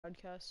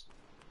podcast,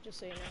 just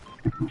so you know.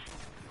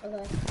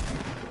 Okay.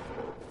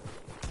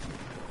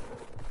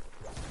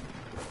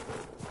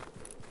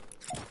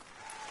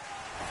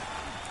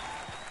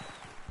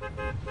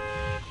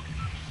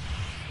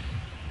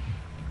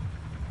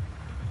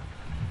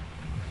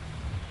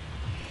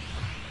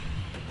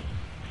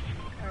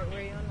 Alright, where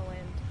are you on the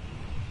land?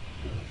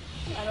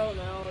 I don't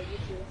know. You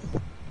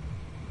choose.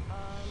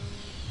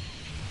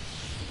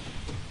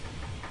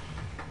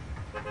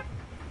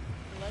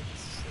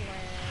 Let's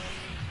land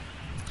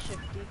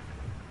Shifty.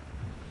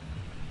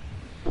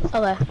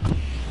 Okay.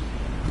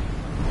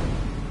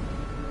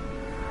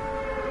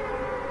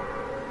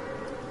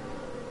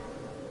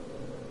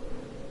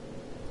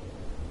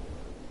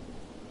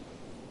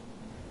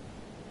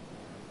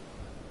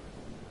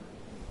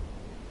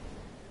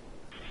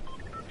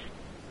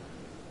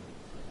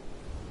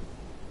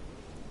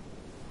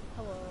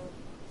 Hello.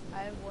 I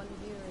have one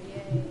viewer,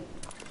 yay.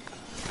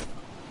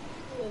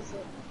 Who is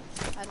it?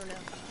 I don't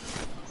know.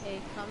 Hey,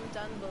 come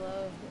down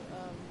below,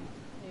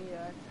 who you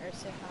are, or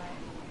say hi.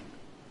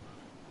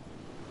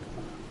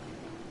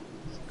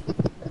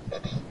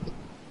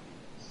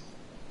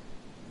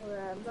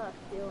 Alright, I'm not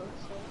feeling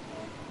so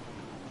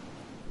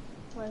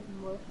good.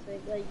 I'm more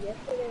sick. Like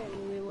yesterday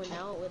when we went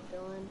out with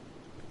Dylan,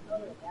 I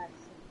was that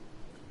sick.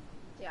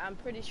 Yeah, I'm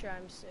pretty sure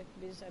I'm sick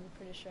because I'm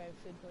pretty sure I have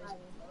food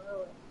poisoning.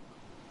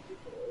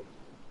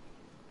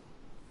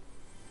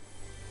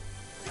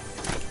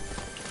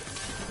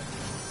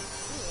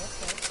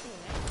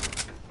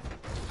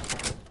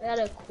 I got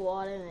a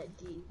quad and a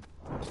D.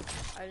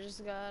 I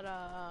just got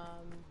a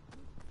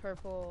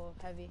purple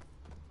heavy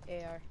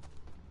AR.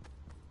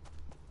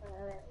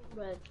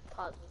 But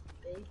pause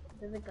big.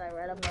 There's a guy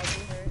right above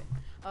me.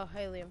 Oh,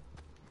 hey Liam.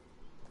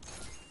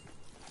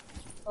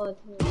 Oh,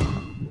 it's me.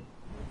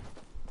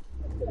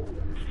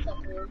 What's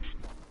up, dude?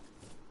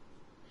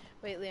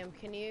 Wait, Liam,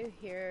 can you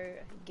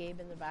hear Gabe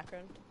in the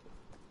background?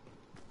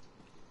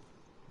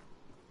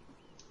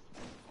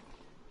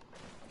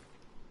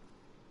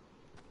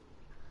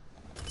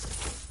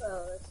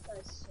 Oh, this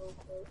guy's so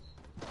close.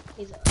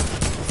 He's up.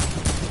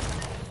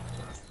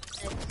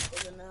 X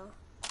is now.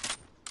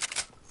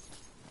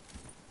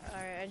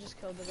 Alright, I just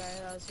killed the guy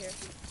that was here.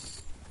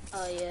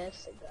 Oh yeah,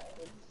 it's the guy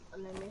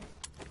under me.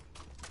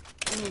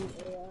 I mean,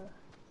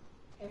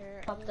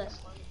 Here, pop this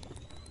one.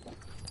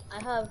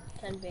 I have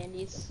 10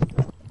 bandies.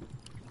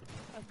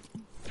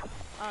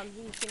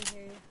 he can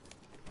hear you.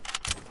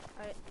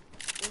 Alright,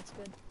 that's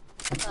good.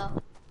 Oh.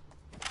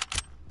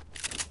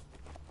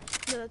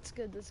 No, that's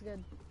good, that's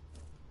good.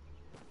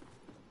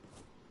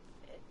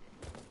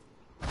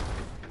 I'm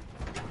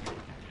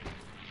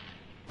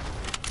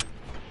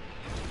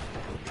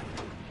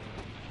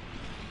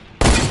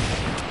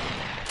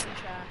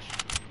trash.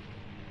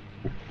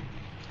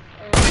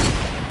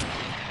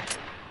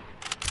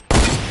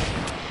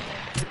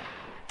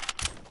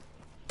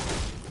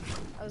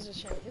 I was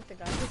just trying to hit the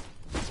guy.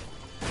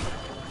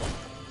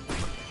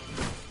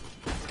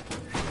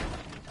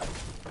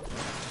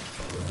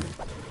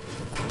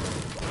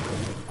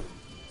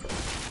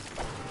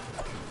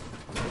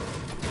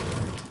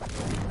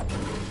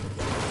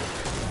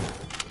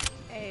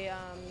 Hey,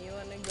 you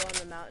wanna go on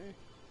the mountain?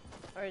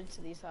 Or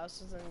into these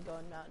houses and go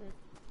on mountain?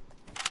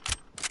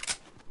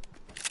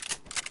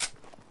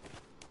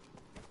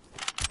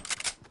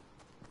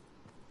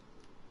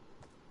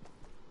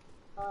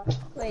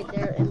 Wait,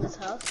 they're in this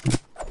house?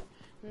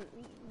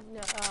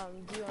 No,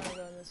 do you wanna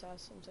go in this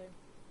house? I'm saying.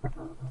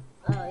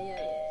 Oh,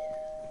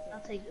 yeah.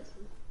 I'll take this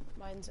one.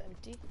 Mine's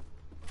empty.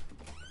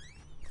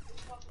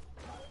 Oh,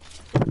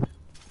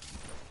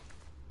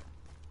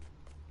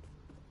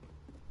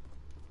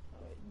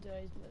 wait, did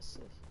I miss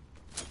this?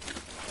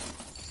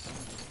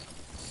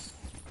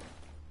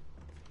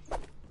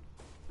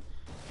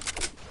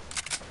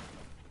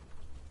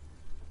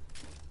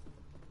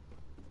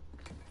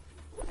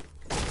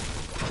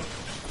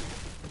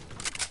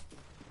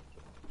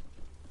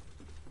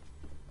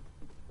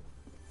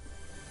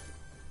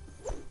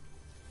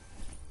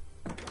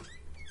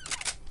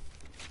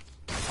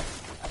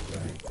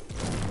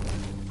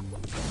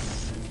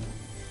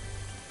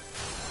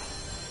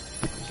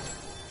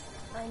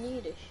 I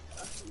need a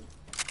shotty.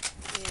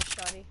 Need a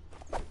shotty.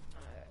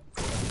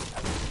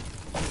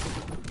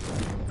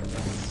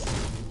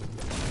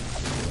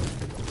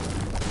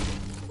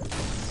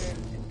 Here,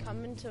 come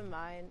into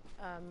my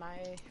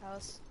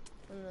house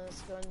and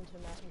let's go into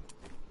mountain.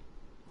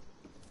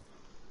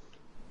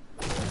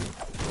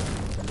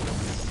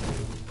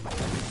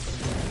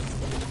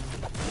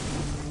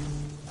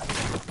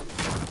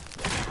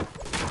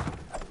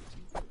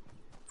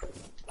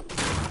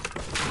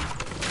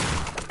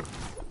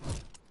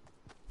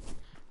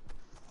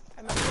 I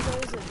remember there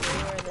was a day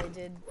where they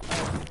did, and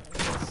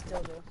they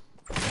still do.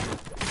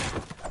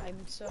 I'm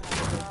so happy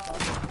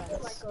with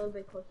Put like a little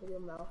bit closer to your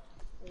mouth.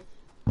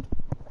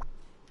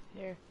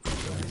 Here,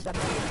 step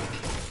up.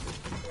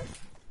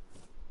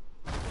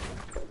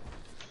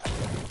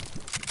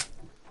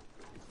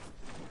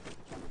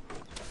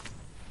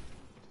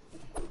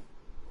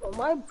 Oh,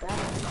 my back.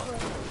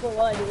 For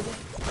what, dude?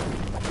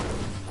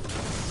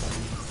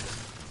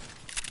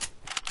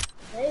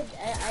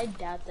 I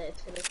doubt that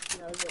it's gonna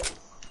snow this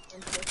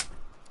winter.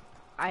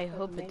 I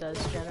hope it does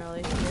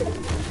generally.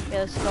 Yeah,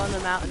 let's go on the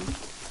mountain.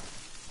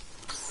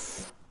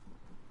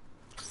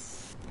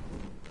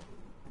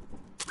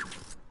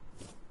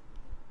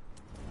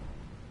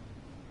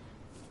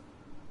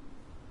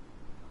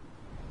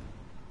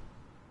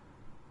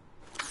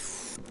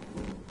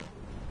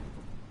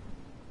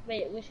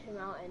 Wait, which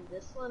mountain?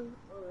 This one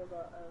or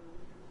the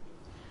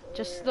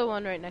Just the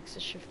one right next to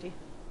Shifty.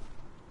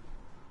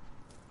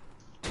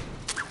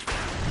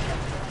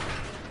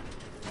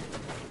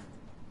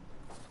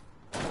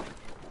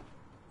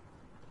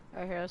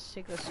 Alright, here, let's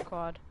take this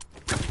quad.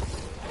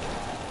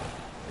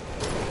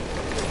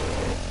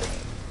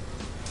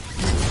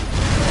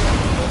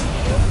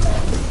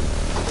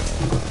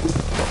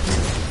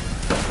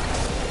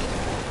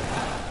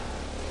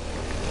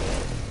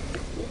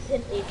 It's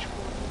an H1.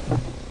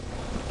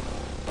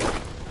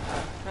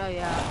 Oh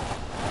yeah.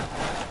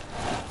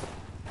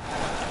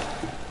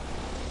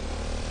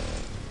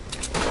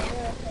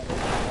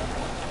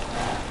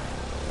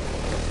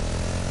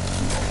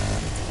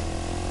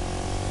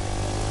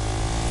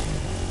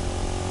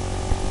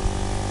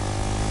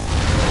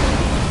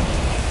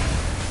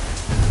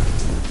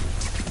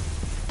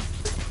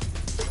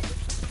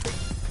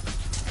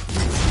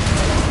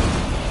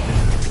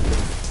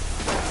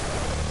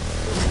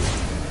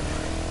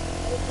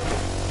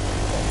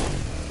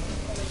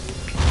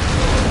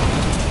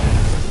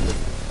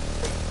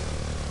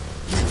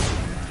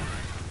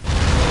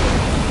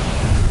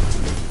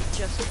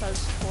 Just because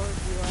 4 of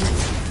you are.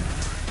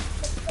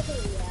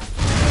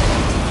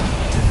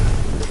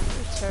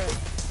 It's her.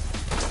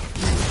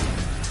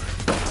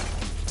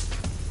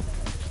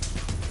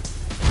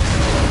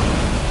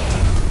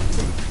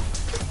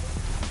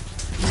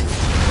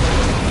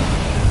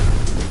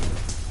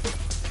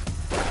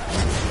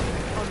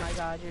 Oh my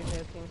god, you're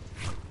joking.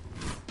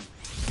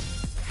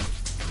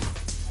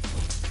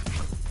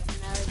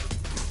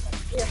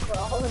 Yeah, for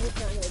all of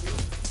eternity.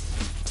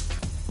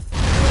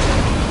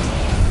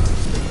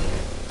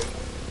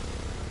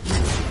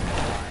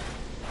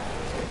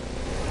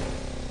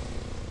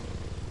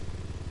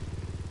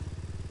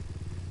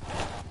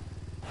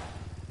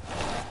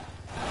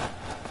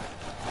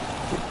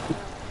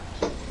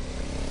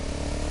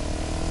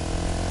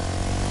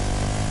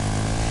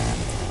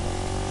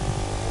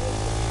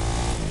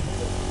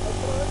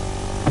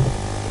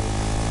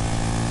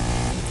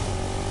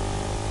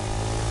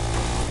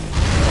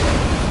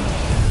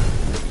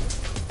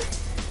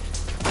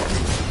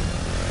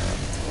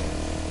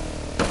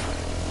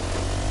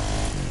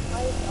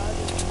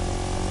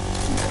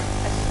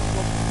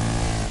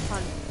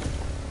 Fun.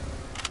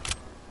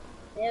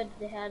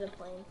 They had a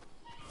plane.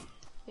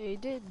 Yeah, you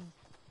did.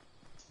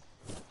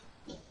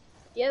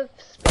 Yep.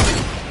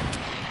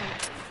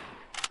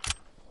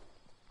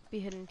 Be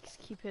hidden. Just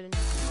keep hidden.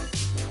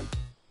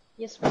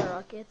 Yes, for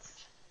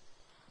rockets.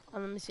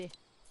 Let me see.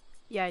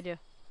 Yeah, I do.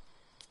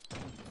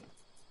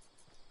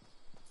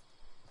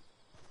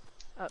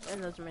 Oh,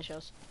 and those are my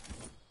shells.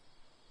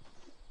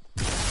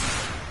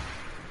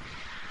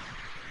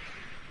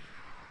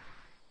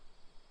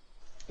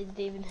 Did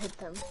they even hit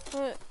them?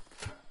 What?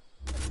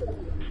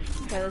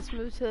 Okay, let's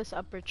move to this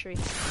upper tree.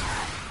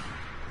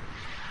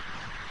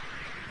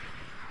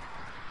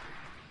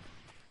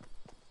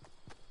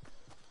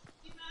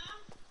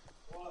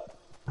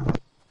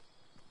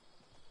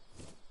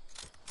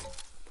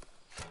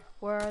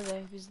 Where are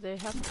they? Because they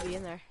have to be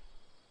in there.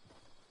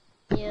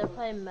 Yeah, they're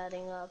probably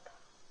metting up.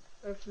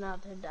 Or if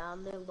not, they're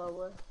down. They're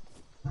lower.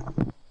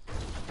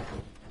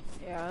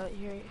 Yeah,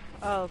 here.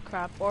 Oh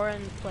crap! Or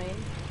in the plane.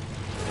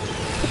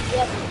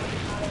 Yep.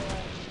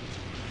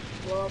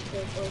 Blow up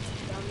their boats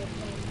down the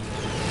plane.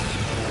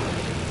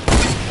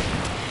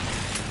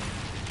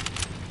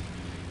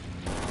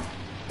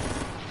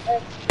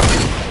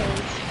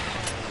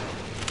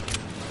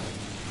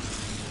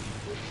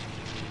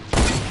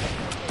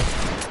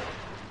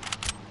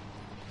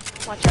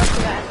 Watch out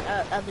for that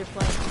other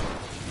plane.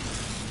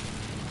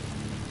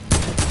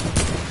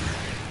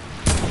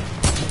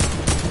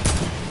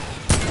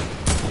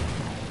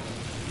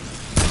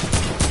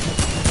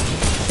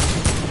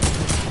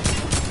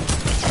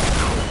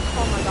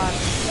 Oh my god,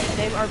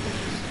 they have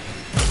RPGs.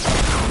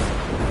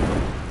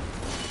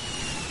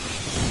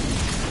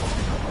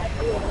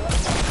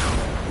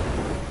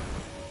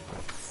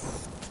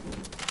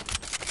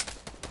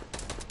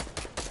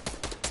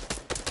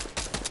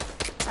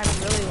 I'm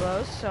really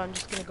low, so I'm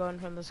just gonna go in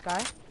from the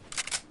sky.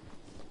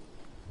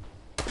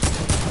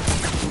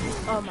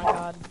 Oh my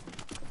god.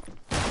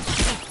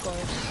 Of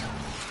course.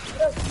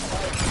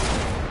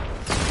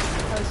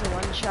 That was a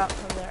one shot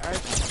from their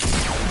arch.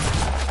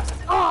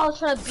 Oh, I was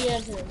trying to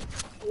BM him.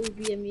 It was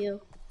BMU.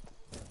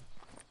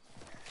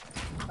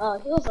 Oh,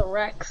 he was a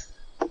Rex.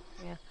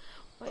 Yeah.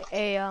 Wait,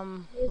 hey,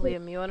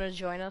 Liam, you wanna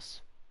join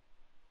us?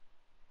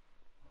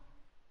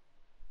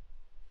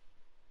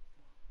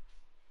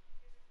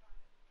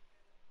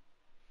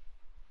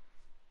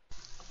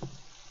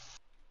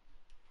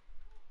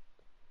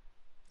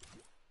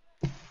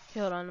 Okay,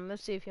 hold on, I'm gonna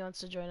see if he wants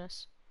to join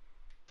us.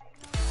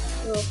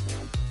 Cool.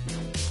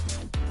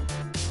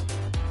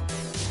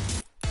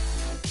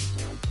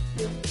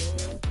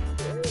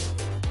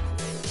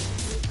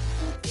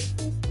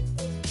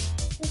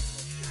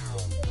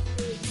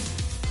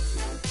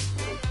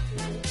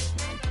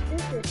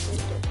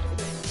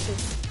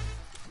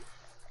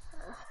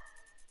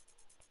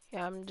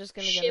 Yeah, I'm just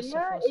gonna get a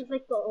Shimmer Syphos. is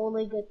like the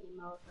only good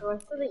emote. The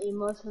rest of the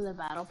emotes in the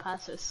battle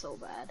pass are so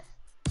bad.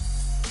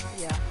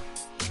 Yeah.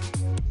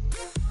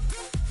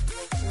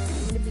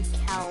 I'm gonna be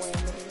cowling.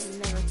 I'm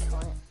never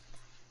killing.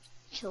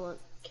 Chilling.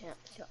 Can't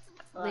kill.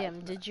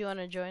 Liam, did you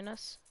wanna join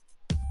us?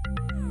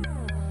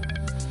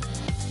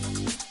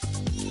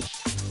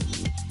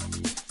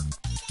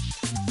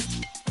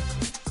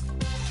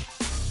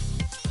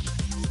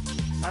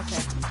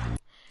 Okay.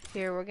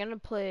 Here, we're gonna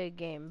play a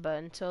game, but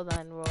until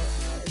then,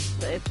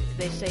 if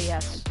they say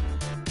yes,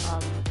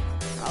 um,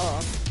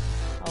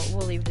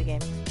 we'll leave the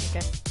game.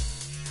 Okay.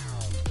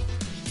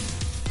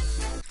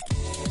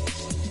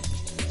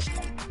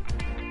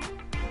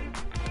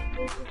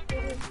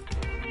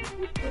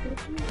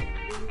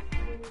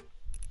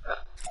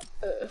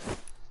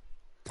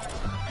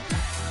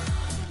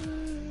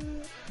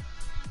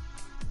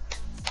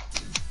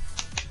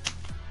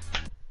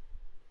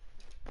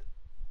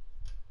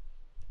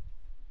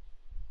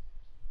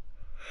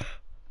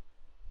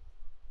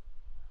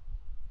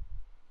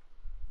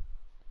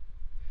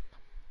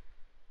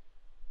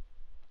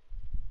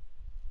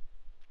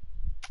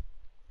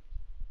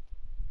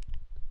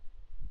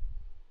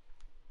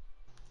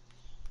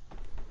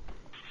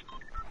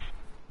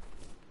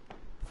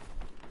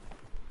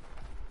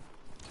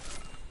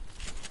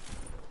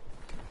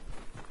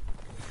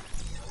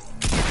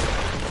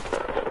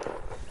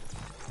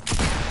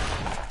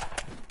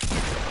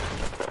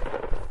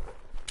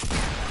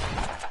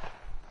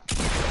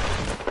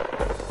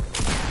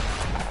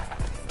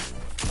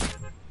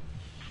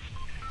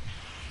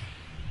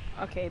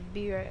 Okay,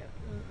 be right.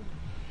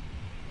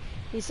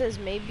 He says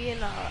maybe in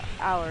an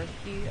hour.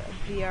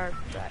 Be our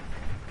back.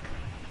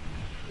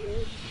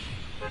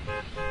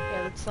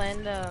 Yeah, let's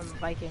land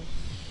Viking.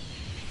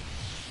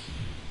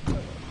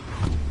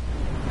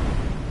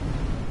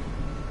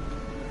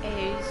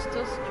 Hey, are you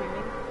still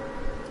streaming?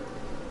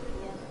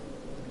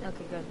 Yeah.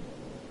 Okay, good.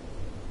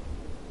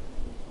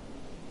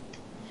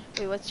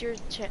 Wait, what's your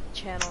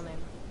channel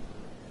name?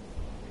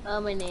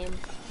 My name.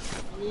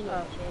 I need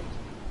to change.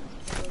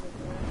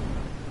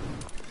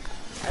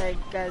 Alright,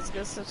 guys,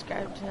 go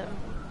subscribe to him.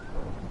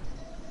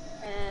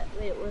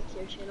 Wait, what's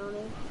your channel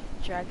name?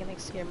 Dragon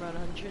X Gamer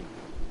 100.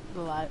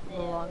 The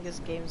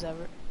longest games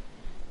ever.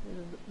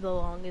 The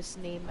longest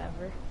name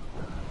ever.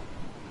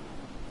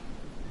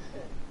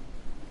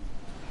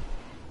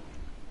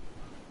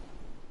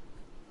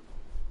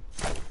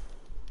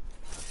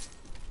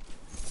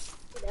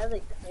 That's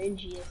the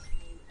cringiest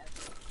name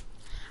ever.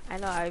 I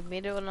know, I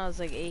made it when I was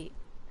like 8.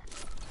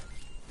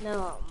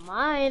 No,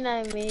 mine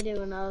I made it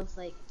when I was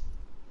like,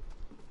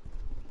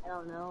 I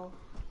don't know.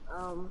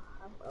 I've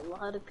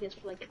had a PS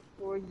for like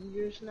 4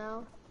 years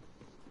now.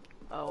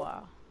 Oh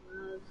wow. When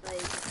I was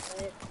like,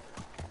 what?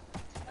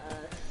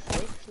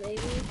 6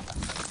 maybe?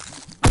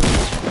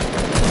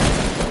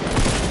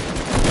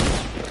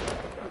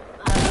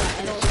 I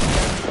don't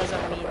because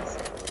I'm means.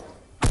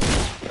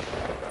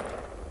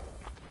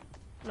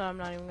 No, I'm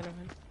not even gonna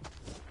win.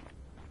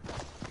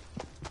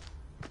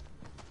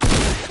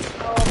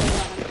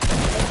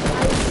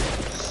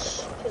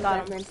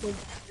 Got him.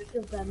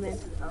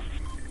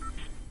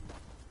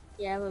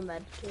 Yeah, I have a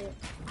med kit.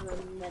 I have a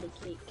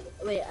medicate kit.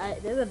 Wait,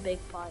 there's a big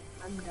pot.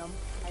 I'm dumb.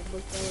 I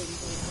looked at it and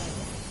didn't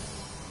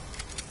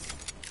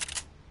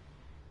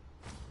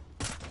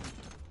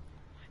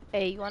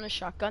Hey, you want a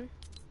shotgun?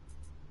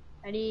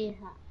 wait,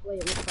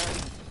 what kind?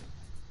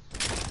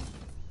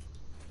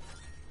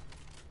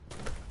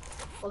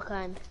 What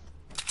kind?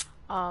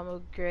 A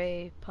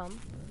gray pump.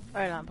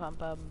 Or not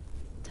pump,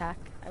 tack.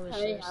 I wish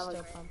there were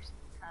still pumps.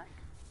 Tack.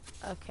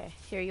 Okay,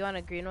 here, you want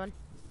a green one?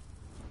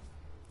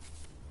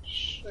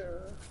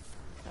 Sure.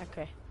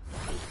 Okay.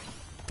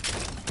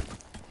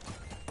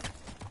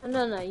 Oh,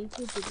 no, you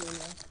keep it doing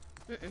that.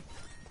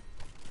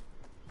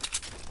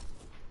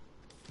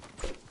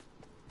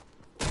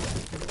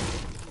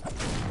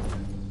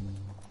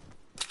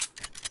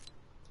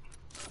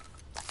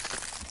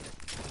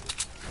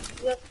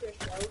 You have your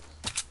shells?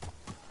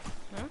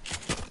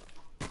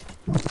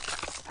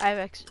 I have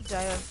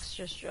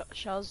extra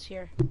shells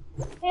here.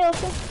 Hey,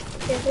 okay.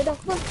 Okay, lay down,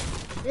 come on.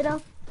 Lay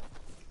down.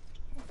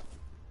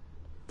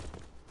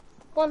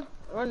 Come on.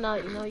 Or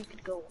not, you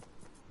could go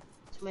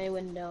to my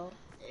window.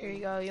 Here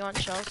you go. You want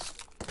shells?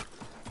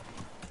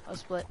 I'll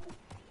split.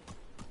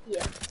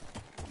 Yeah.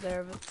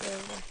 There.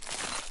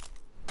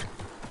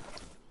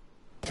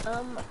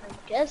 I'm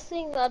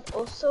guessing that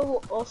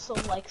also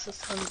likes us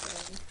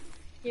something.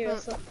 Here,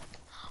 so.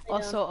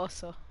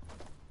 Also.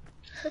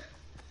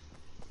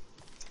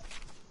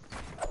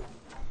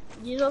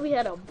 You know we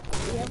had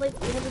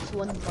this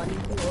one bunny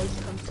who always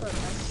comes to our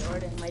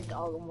backyard and my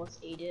dog almost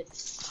ate it.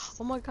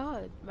 Oh my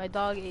god, my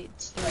dog ate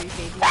 3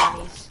 baby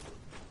bunnies.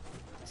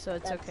 So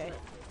it's That's okay. it.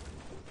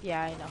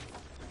 Yeah, I know.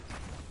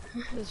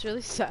 It's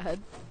really sad.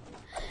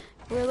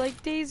 We're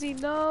like, Daisy,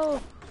 no!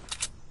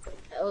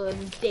 Oh,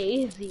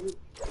 Daisy.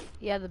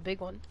 Yeah, the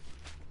big one.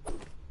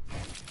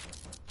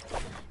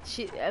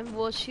 She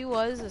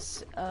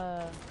was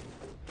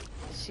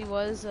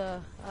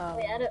a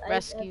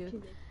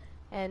rescue,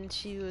 and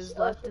she was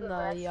left in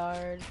the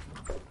yard.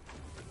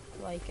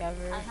 like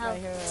ever. I My have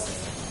hero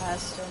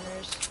has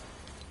stoners.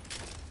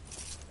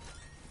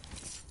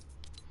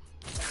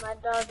 my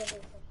dog is a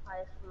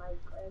surprise for my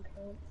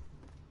grandparents.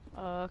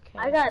 Oh, okay.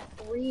 I got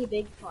 3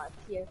 big pots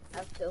here. I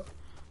have 2.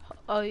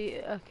 Oh,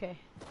 yeah, okay.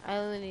 I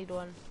only need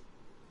one.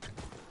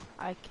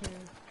 I can.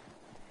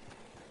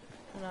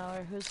 An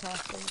hour. Who's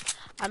hosting?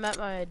 I'm at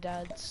my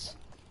dad's.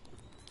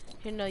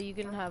 Here, no, you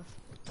can have.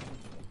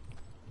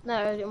 No,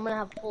 I'm gonna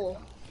have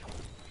full.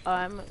 Oh,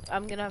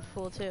 I'm gonna have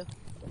full too.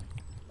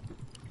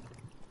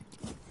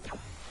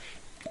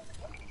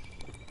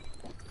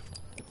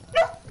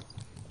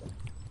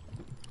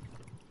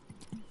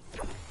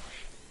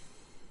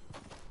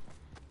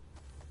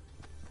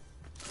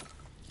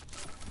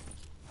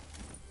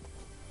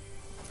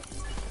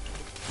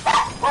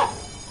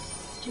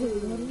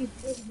 Dude, what are you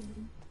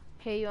doing?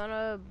 Hey, you want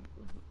a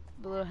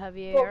little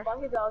heavy Bro, air?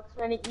 Bunny Dog's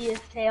trying to eat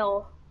his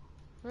tail.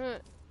 Hmm.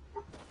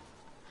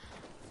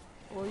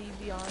 Will you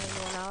be on in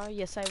 1 hour?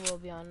 Yes, I will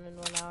be on in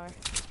 1 hour.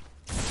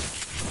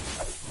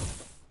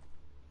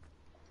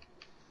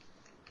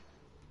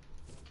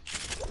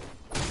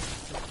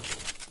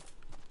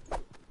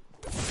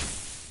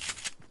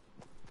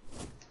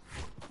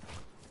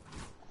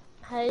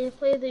 How do you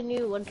play the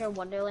new Winter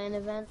Wonderland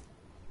event?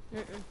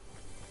 Mm-mm.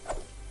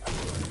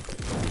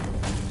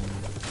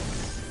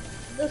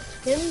 The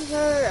skins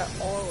are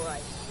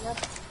alright. Yep.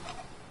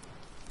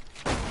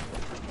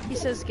 He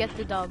says get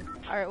the dub.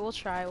 Alright, we'll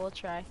try.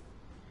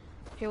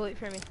 Here, wait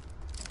for me.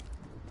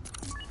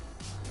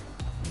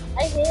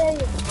 I hate how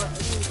you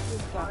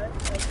mark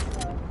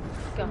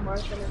Go.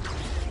 mark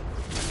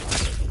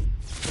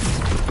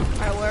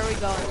Alright, where are we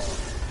going?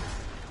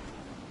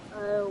 I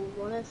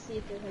wanna see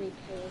if there's any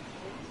planes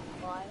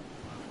to fly.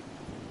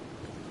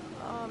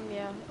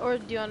 Yeah. Or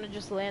do you want to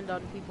just land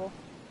on people?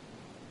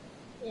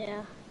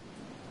 Yeah,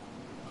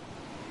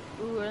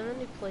 Ooh, are there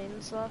any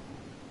planes left?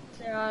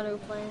 they're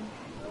autoplane.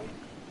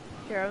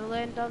 Here, I'll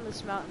land on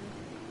this mountain.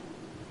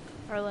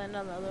 Or land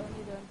on the other one.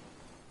 You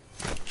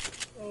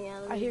doing?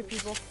 Yeah, I hear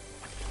people.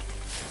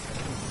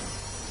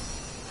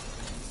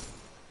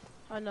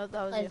 Oh no,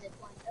 that was you.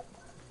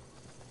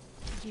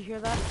 Did you hear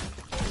that?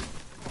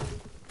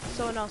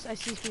 Someone else. I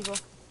see people.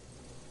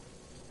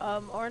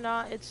 Or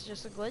not. It's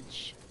just a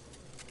glitch.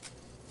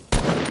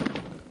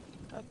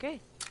 Okay.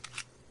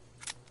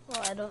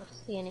 Well, I don't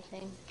see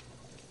anything.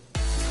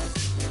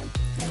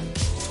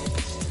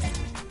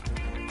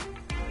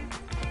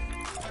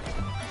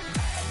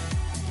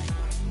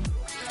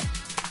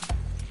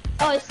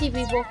 Oh, I see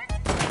people.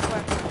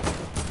 Where?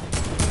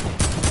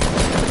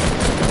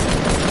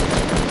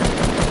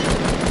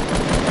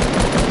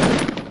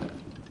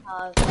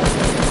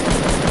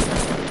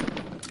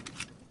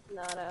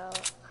 Not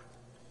out.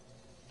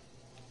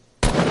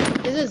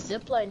 There's a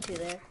zip line too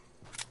there.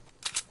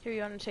 Here,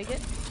 you want to take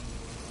it?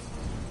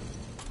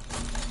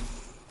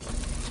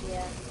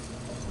 Yeah.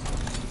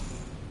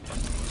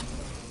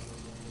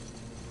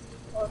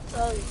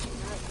 Also, you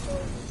cannot go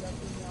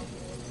jumping off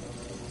the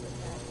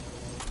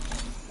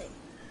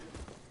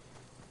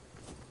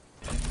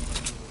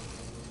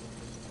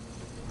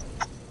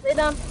Lay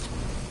down.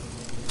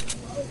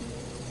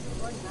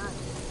 Or not.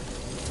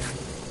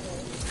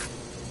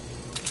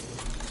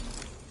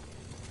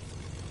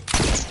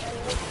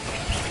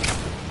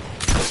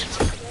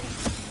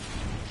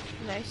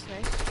 Nice.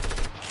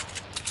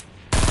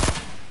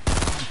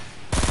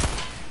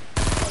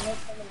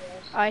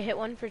 I hit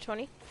one for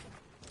 20.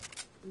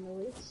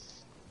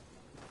 Nice.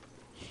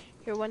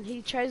 Here, when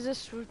he tries to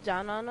swoop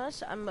down on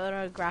us, I'm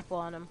gonna grapple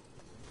on him.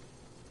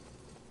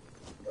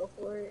 Go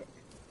for it.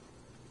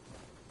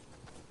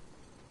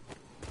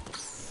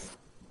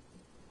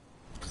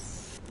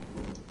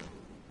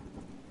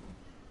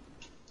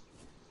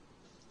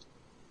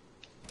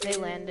 They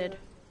landed.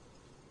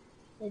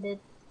 They did.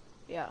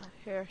 Yeah,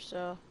 here,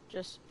 so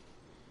just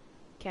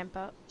camp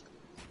out.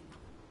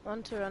 I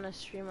want to run a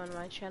stream on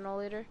my channel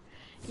later.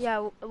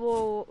 Yeah,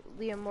 well,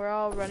 Liam, we're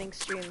all running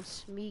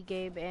streams. Me,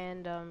 Gabe,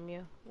 and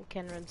you. We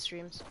can run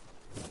streams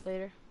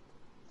later.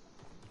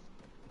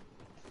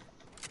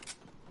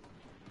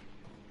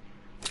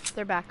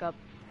 They're back up.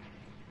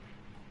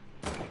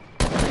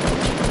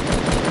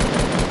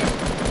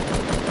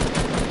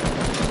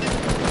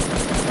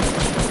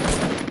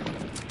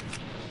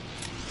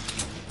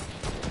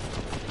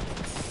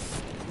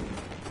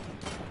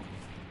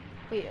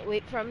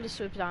 Wait for him to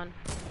swoop down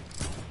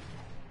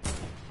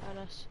on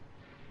us.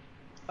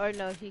 Or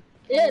no, he.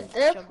 Yeah,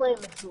 their jumped flame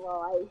down. is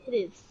low. I hit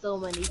it so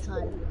many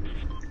times.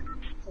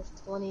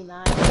 Just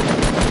 29.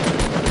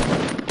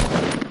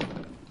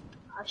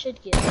 I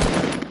should get it.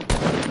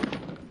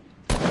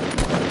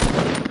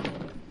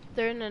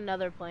 They're in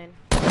another plane.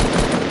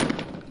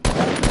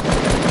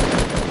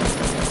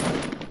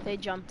 They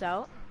jumped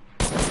out.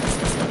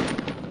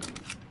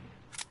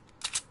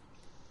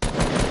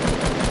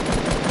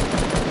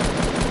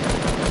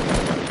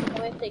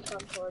 How if they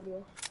come toward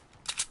you?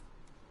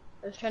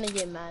 I was trying to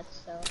get mad,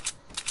 so.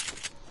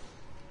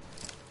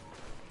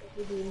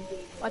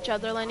 Watch out,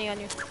 they're landing on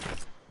you.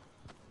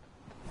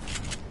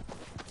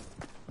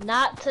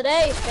 Not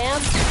today,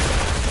 fam.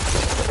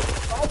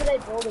 How did I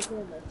build a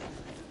human?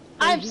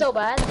 I'm so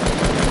bad.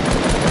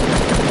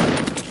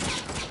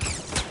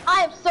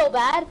 I am so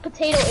bad.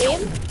 Potato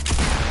aim.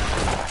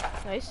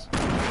 Nice.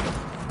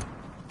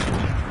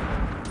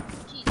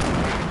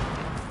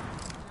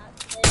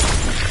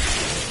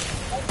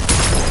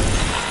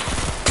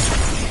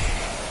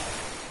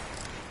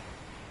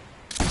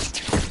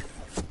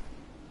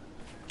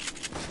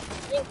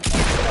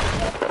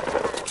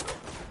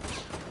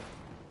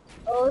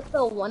 Oh, it's a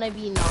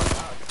wannabe knockout.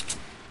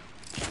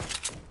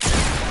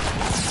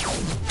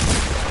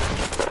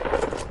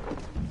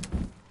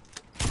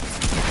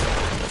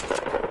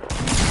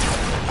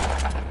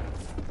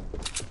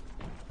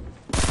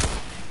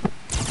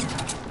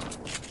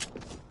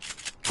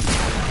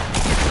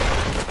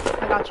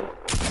 I got you.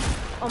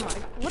 Oh my,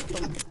 what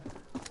the?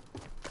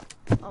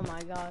 Oh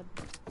my god.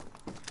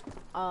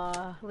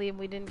 Liam,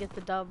 we didn't get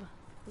the dub.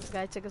 This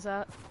guy took us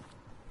out.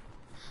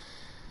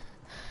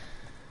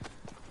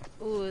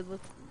 Ooh, it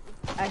looks,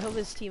 I hope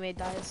his teammate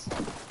dies.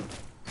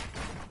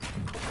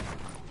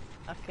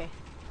 Okay.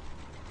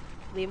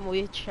 Liam,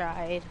 we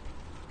tried.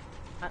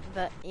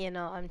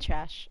 I'm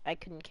trash. I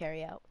couldn't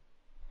carry out.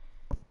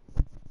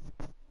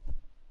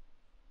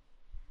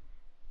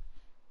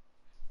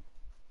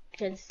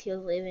 Because he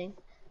was leaving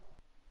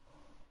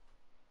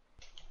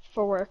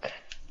for work.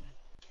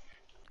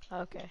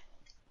 Okay.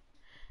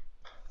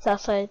 So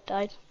that's why I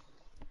died.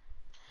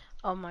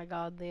 Oh my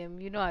god,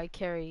 Liam, you know I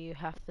carry you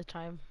half the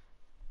time.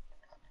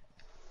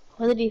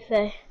 What did he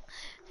say?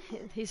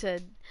 He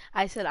said,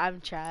 I said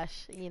I'm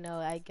trash, you know,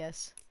 I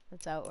guess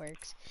that's how it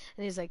works.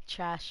 And he's like,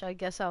 trash, I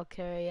guess I'll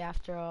carry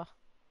after all.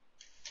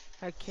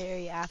 Or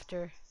carry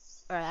after,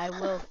 or I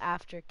will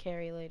after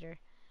carry later.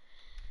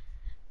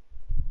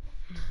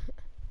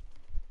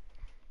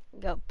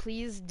 Go,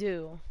 please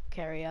do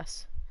carry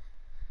us.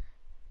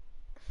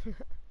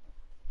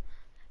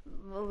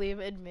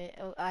 Liam, admit,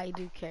 I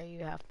do carry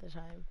you half the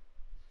time.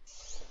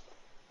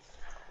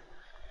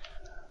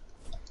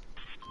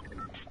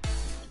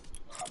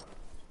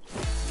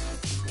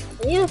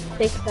 I need to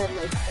fix that in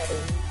my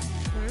settings.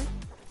 Hmm?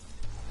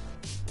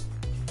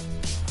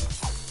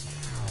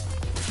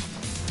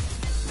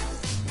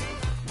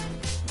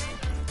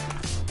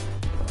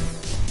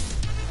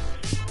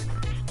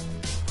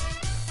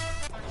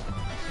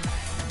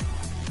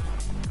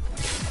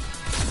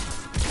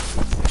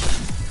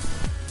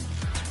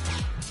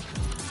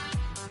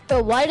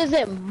 But why does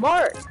it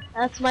mark?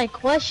 That's my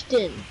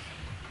question.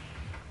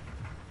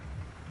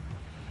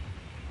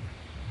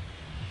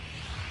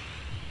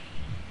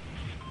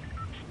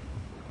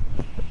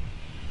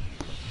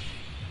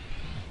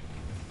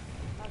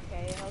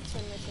 Okay, I'll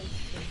turn my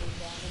sensitivity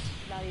down.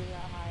 It's not even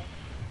that high.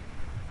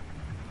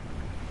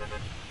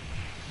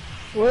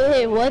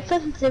 Wait, what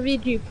sensitivity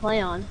do you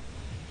play on?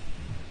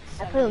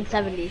 I play on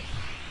 70.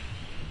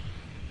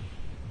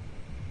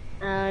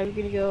 I'm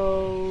gonna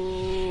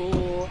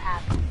go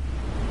half.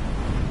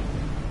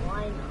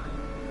 Why not?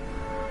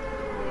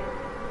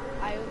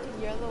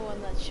 You're the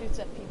one that shoots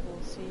at people,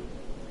 see?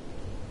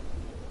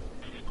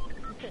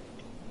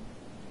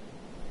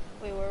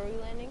 Wait, where are we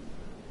landing?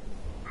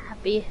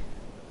 Happy.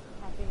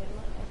 Happy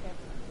Hamlet? Okay.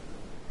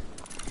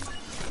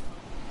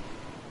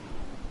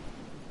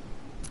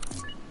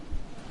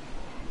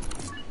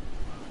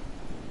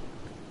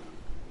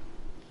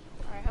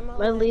 Alright, I'm gonna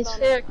My land least on-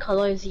 favorite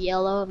color is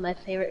yellow, and my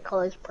favorite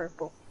color is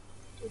purple.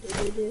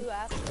 Who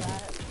asked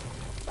that?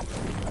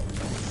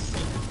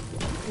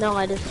 No,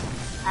 I just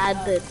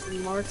had the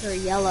marker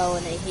yellow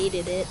and I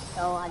hated it,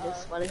 so I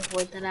just wanted to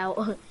point that out.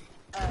 Oh,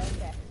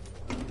 okay.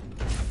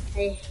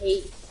 I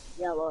hate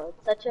yellow.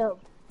 It's such a.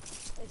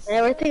 It's,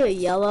 Whenever I think of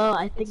yellow,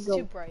 I think it's of.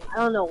 too bright. I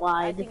don't know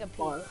why. I think it's of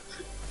far. pink.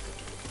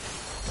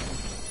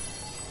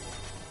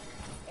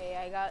 Hey,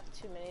 I got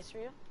 2 minis for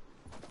you.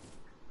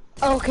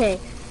 Okay.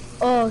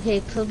 Oh, okay,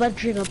 so I'm about to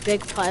drink a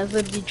big pie. I'm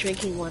gonna be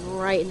drinking one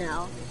right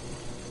now.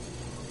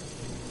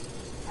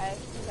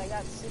 Because I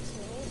got 6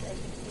 minis, I can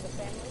feed a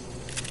family.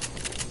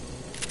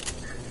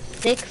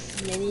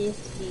 6 minis,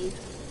 please.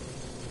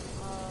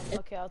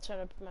 Okay, I'll turn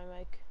up my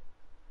mic.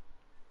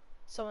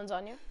 Someone's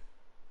on you?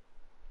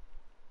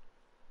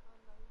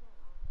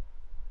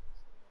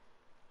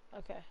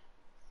 Okay.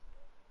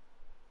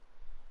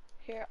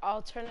 Here,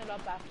 I'll turn it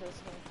up after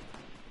this one.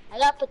 I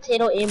got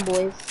potato aim,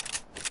 boys.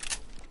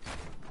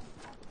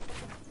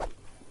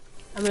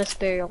 I'm gonna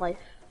spare your life.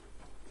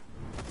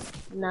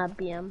 Not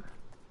BM.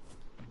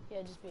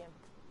 Yeah, just be him.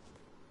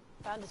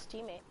 Found his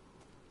teammate.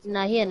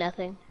 Nah, he had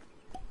nothing.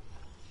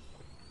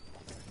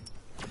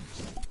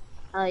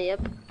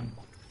 Yep.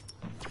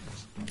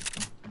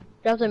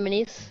 Drop the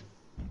minis.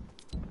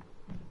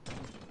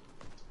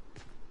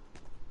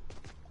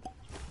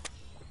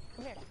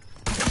 Come here.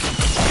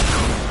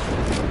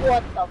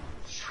 What the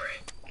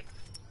frick?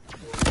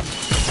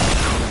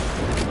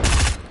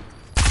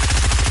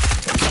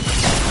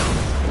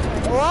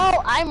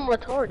 Well, I'm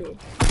retarded.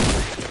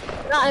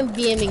 No, I'm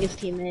BMing his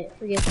teammate.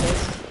 Forget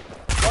this.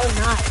 Or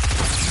not.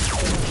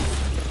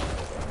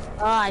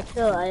 Oh,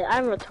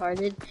 I'm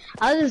retarded.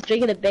 I was just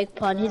drinking a big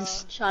pun. He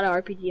just shot an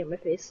RPG in my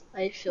face.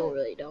 I feel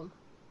really dumb.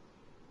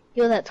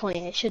 He was at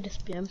 20. I should have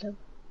spammed him.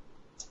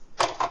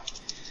 Okay,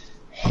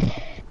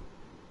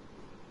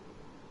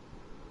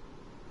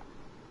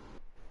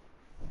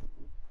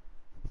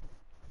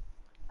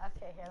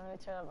 here, let me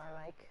turn up my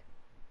mic.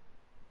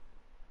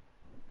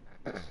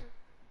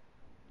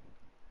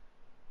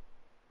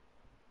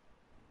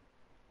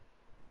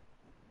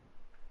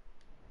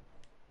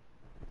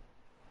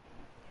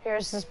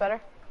 Is this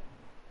better?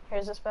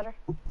 Is this better?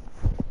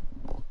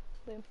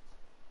 Liam,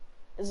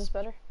 is this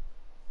better?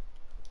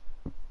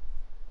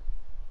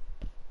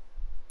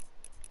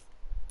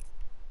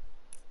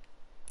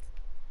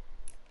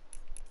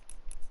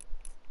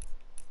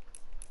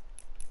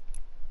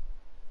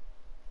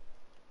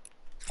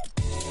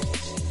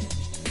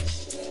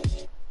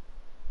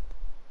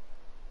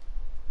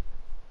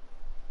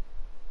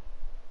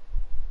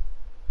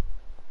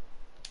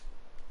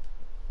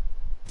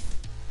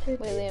 Wait,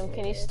 Liam,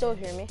 can you still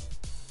hear me?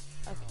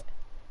 Okay.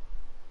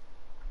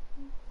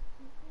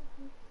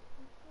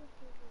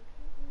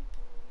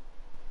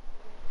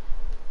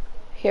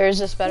 Here, is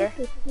this better?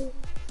 Who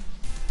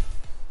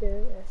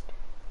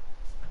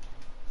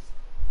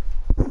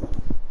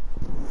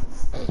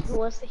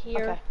wants to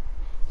hear?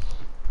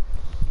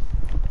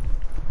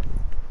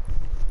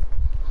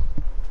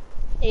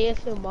 Okay.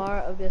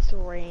 ASMR of this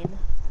rain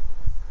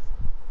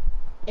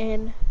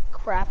in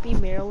crappy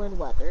Maryland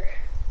weather.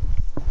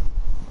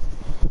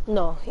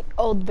 No,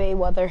 Old Bay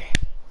weather.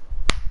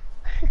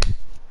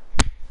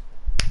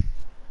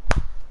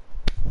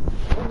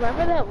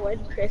 Remember that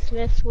one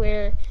Christmas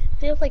where it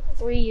feels like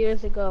 3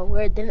 years ago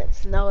where it didn't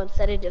snow,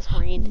 instead it just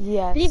rained?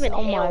 Yes. It didn't even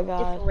oh hail, my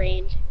God. just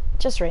rained.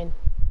 Just rain.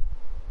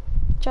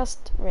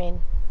 Just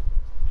rain.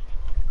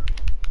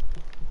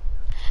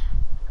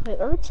 Wait,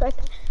 let me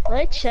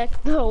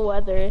check the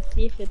weather,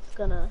 see if it's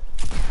gonna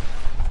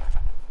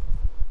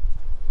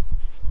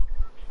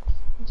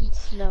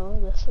snow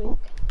this week.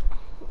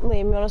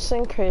 Liam, you wanna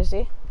sing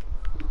crazy?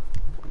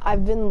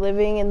 I've been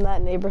living in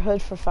that neighborhood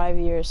for 5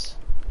 years.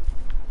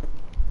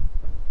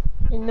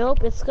 And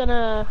nope, it's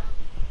gonna...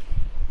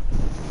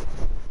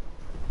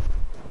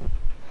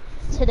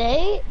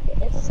 Today,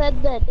 it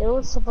said that it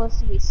was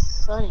supposed to be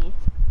sunny.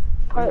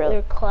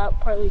 Partly,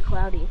 partly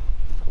cloudy.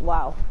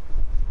 Wow.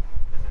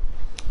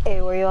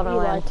 Hey, where you on lied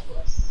land? to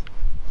us.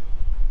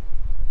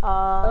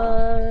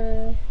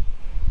 Oh,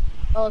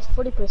 it's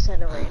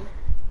 40% of rain.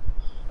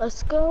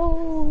 Let's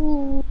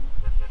go.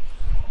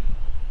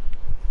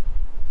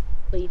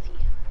 Lazy.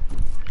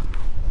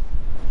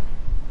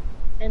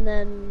 And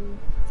then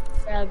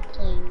grab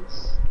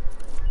planes.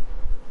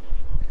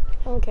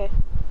 Okay.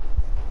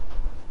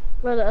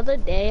 Bro, the other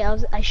day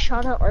I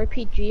shot an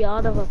RPG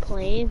out of a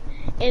plane,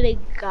 and a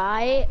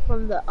guy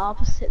from the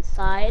opposite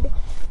side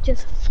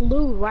just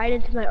flew right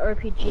into my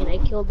RPG, and I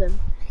killed him.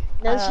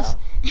 And I was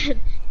just,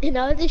 and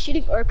I was just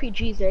shooting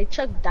RPGs, and I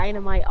chucked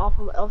dynamite off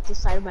the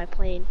side of my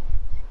plane,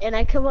 and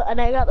I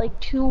got like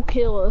 2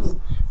 kills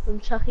from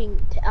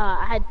chucking.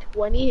 I had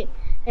 20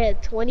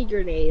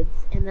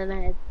 grenades, and then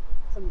I had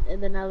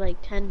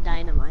like 10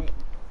 dynamite.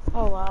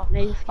 Oh wow.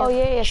 Oh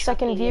yeah,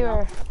 second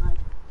viewer.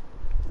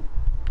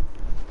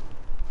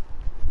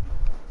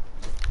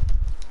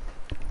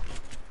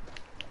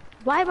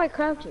 Why am I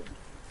crouching?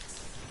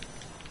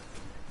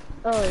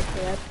 Oh,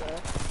 okay, that's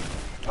fair.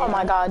 Oh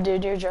my God,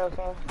 dude, you're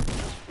joking.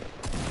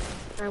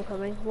 I'm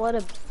coming. What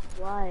a...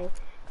 Why?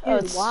 Dude, oh,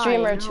 it's why?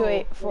 Streamer No.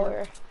 284.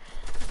 Yeah.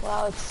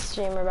 Wow, it's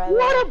Streamer by the way.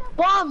 What a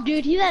bomb,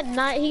 dude! He's at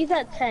 9. He's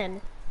at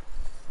 10.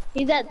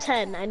 He's at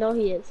 10. I know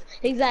he is.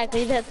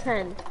 Exactly, he's at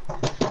 10.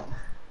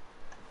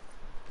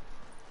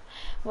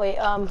 Wait,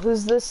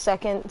 who's the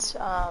second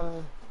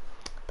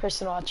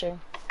person watching?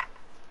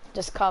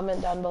 Just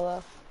comment down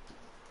below.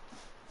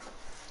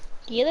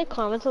 Do you get the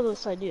comments on the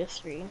side of your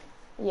screen?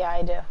 Yeah,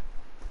 I do.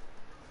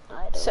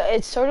 I don't. So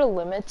it sort of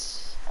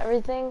limits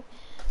everything,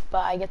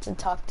 but I get to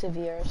talk to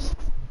viewers.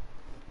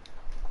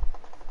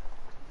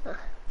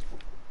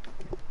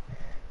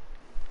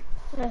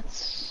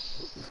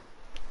 That's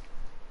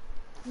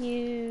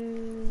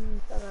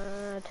use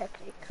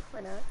technique.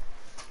 Why not?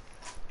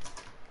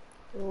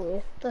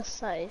 With the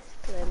scythe,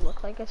 because I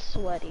look like a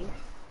sweaty.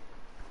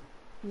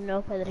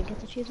 Nope, I didn't get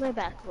to choose my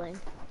backbling.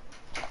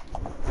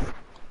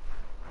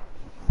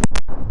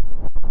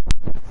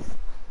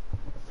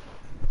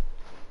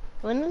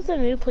 When is the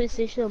new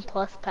PlayStation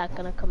Plus pack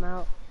gonna come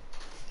out?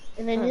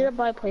 And I need to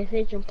buy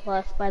PlayStation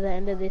Plus by the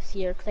end of this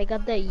year, because I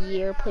got the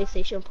year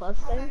PlayStation Plus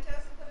thing.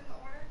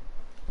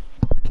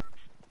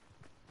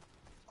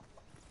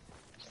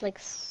 It's like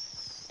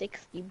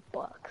 $60,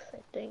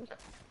 I think.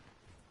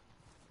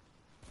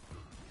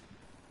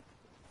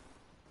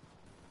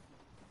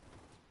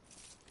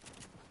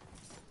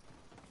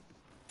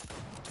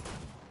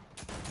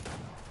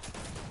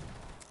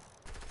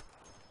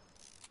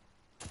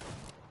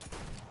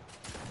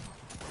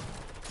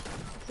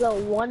 So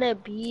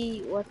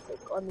wannabe, what's it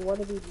on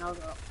wannabe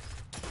Naga?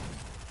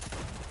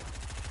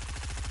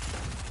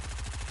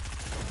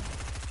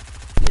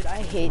 Dude,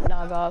 I hate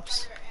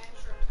Nogops.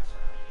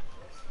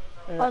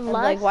 Unless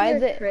like, why you're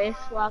is it Chris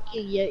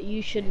walking,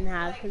 you shouldn't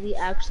have, because he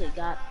actually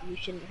got you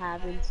shouldn't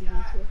have in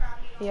season 2.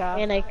 Yeah.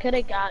 And I could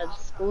have got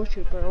school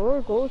trooper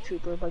or gold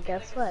trooper, but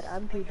guess what?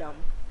 I'm too dumb.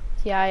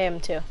 Yeah, I am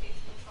too.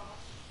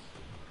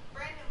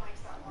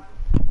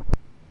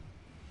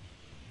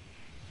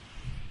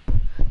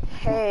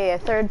 Hey, a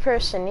third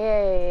person,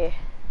 yay.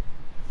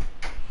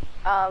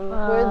 Who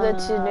are the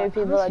two new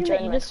people that Honestly,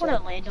 joined you my just want to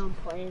stream? land on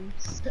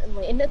planes and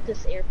land at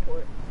this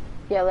airport.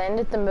 Yeah, land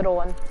at the middle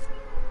one.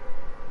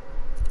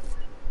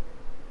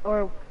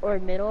 Or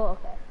middle,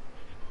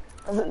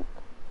 okay.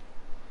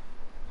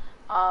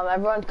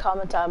 Everyone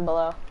comment down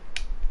below.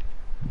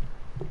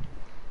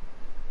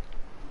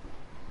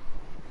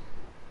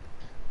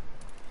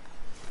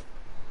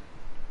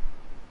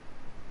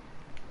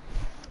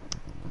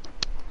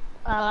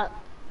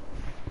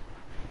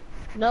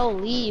 No,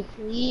 leave,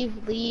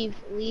 leave, leave,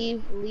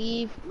 leave,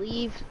 leave,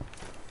 leave,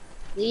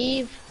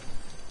 leave,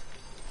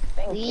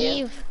 Thank leave.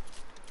 you.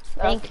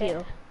 Thank Okay.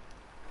 you.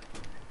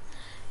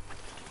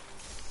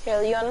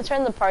 Here, you want to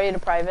turn the party to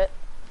private?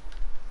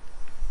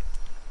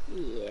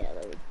 Yeah,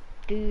 let me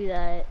do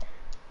that.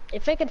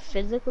 If I could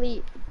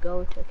physically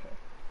go to, okay.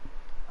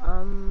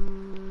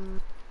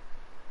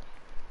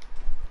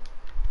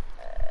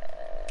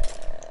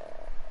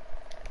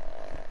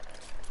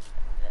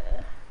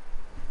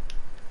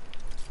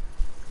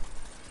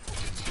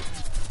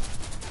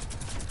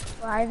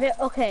 Private,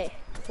 okay.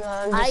 No,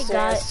 I'm I just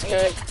doing a got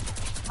skirt.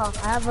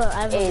 I have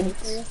a mini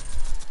for you.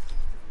 AIDS.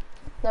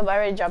 No, but I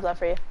already dropped that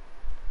for you.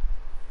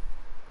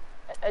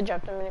 I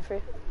dropped a mini for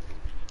you.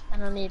 I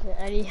don't need it.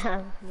 I already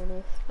have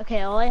minis.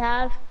 Okay, all I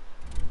have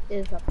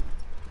is a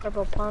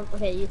purple pump.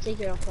 Okay, you take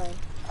your own plane.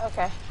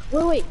 Okay.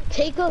 Wait,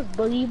 take those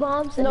boogie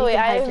bombs. And No, you wait,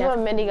 can I have hijack a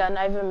minigun.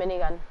 I have a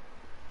minigun.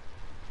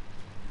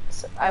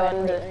 So I Alright,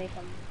 wanted wait, to. let me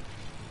come.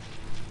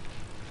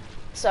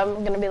 So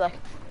I'm gonna be like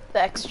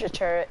the extra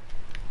turret.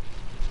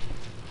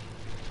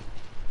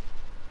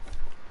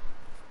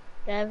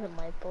 I have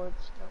my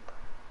bullets. Nope.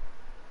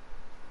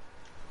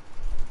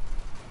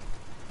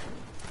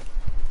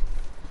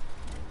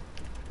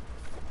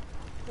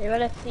 You're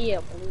gonna see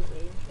a blue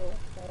angel.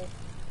 Okay.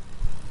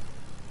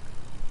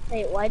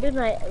 Wait, why don't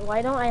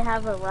I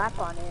have a wrap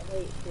on it?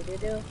 Wait, did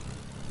do?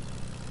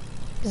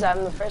 Because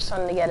I'm the first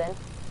one to get in.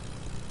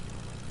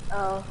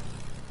 Oh.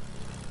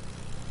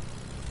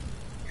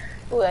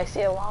 Ooh, I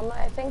see a llama,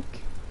 I think.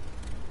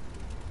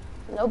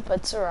 Nope,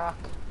 it's a rock.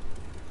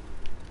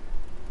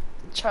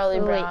 Charlie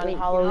Oh, Brown, wait,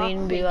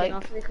 Halloween, be like. Get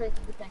off really quick,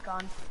 get back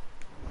on.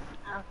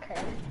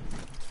 Okay.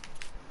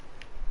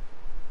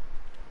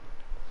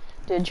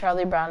 Dude,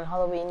 Charlie Brown,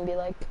 Halloween, be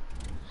like.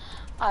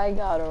 I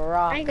got a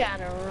rock. I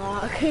got a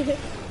rock.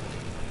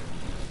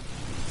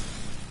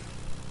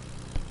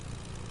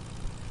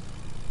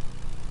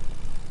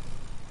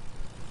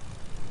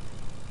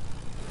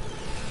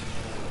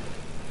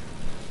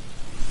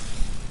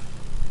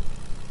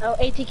 Oh,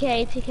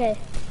 ATK, ATK.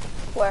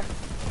 Where?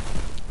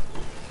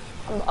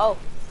 Oh.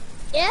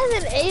 It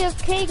has an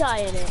AFK guy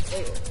in it.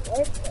 Wait,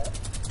 what?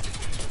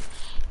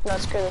 No,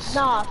 screw this.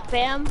 Nah,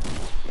 fam.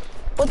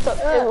 What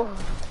the?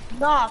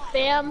 Nah,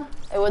 fam.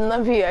 It wouldn't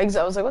let me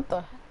exit. I was like, what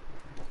the?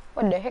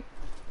 What the heck?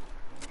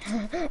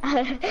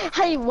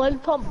 I one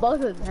pump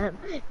both of them.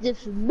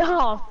 Just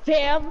nah,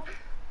 fam.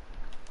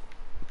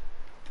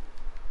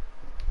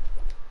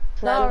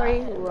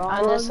 Sorry,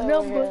 I'm just wrong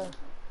over number.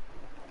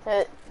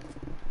 here.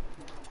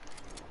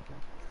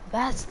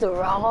 That's the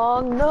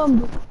wrong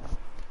number.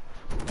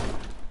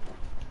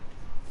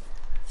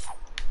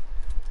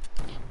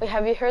 Wait,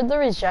 have you heard the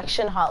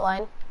rejection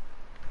hotline?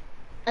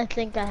 I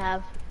think I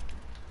have.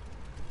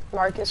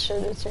 Marcus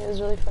showed it to me. It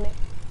was really funny.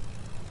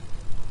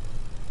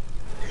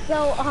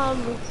 So,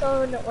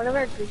 so in one of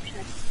our group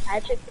chats,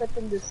 Patrick put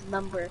in this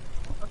number,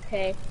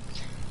 okay?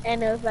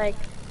 And it was like,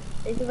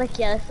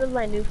 yeah, this is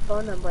my new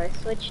phone number. I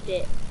switched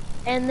it.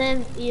 And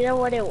then, you know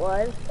what it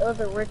was? It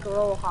was a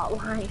Rickroll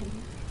hotline.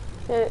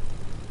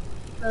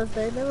 I was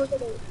like, never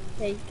gonna,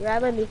 hey,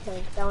 grab a new phone,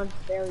 'cause that one's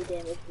barely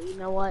damaged, but you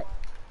know what?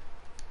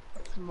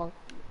 It's a monkey.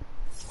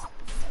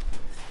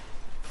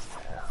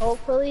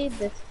 Hopefully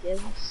this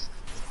gives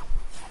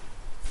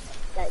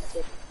that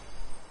good.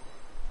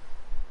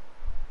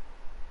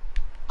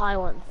 I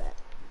want that.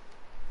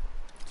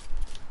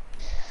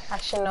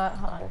 Actually, no,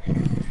 hold on.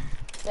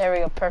 There we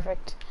go,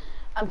 perfect.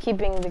 I'm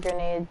keeping the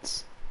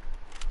grenades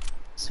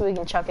so we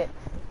can chuck it.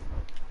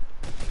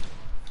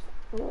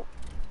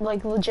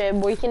 Like legit,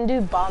 we can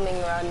do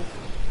bombing run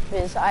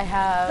because I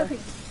have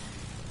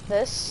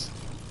this,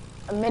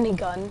 a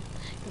minigun,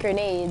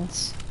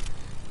 grenades,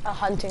 a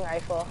hunting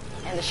rifle,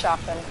 and a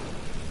shotgun.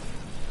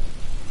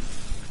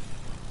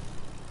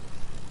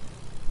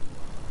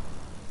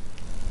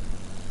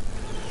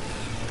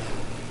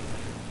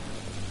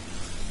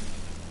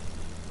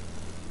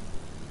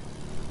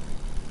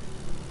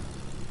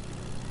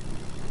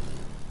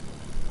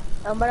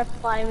 I'm gonna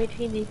fly in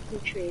between these two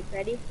trees.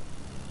 Ready?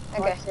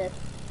 Okay. Watch this.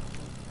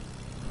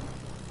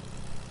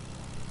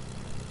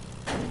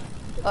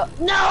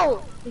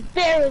 No!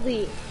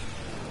 Barely!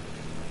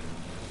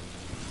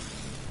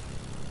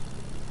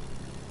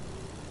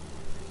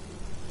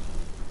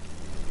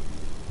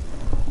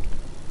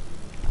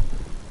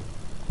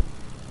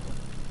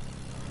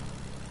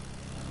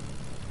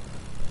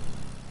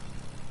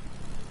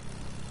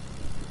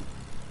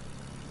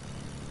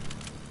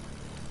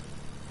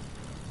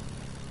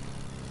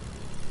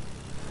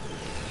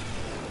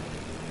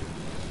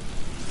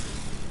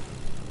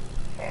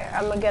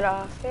 I'm gonna get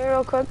off here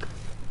real quick.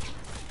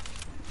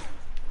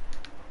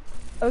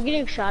 Are we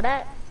getting shot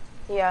at?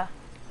 Yeah.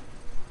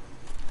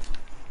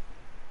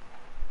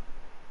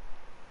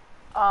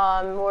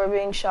 We're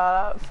being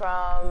shot at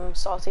from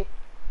Salty.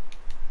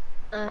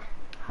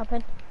 Hop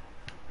in.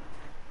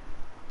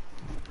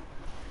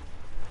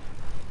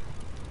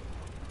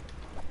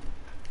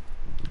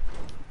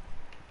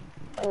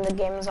 When the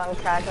game is on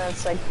crack and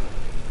it's like,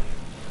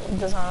 it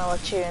doesn't want to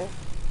let you in.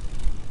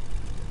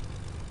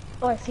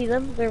 Oh, I see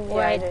them. They're Yeah,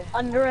 right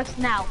under us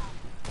now.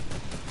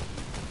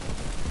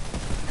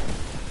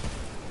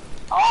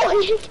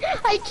 Oh,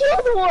 I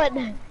killed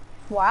one!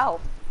 Wow.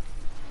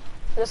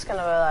 Just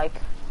gonna be like,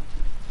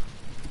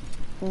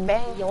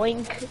 bang.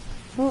 Yoink.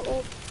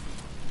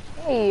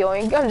 Hey,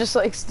 yoink. I'm just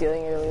like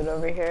stealing your loot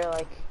over here,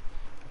 like,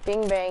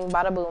 bing bang,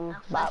 bada boom,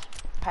 bop,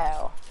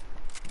 pow.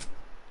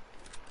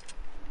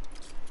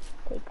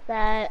 Take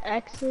that.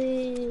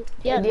 Actually,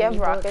 yeah. Do you have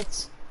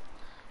rockets?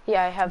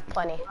 Yeah, I have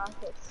plenty.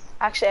 Rockets.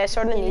 Actually, I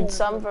sort of need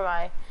some for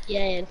my...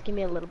 Yeah, just give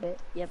me a little bit.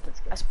 Yep,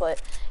 that's good. I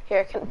split.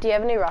 Here, do you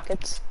have any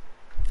rockets?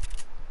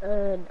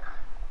 No.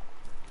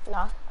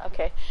 No?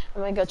 Okay.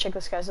 I'm gonna go check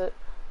this guy's loot.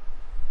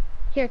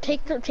 Here,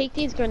 take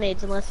these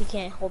grenades unless you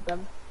can't hold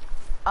them.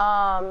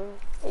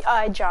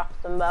 I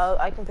dropped them, but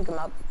I can pick them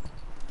up.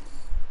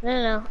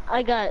 No.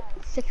 I got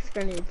 6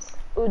 grenades.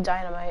 Ooh,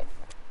 dynamite.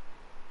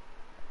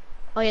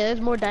 Oh yeah,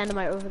 there's more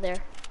dynamite over there.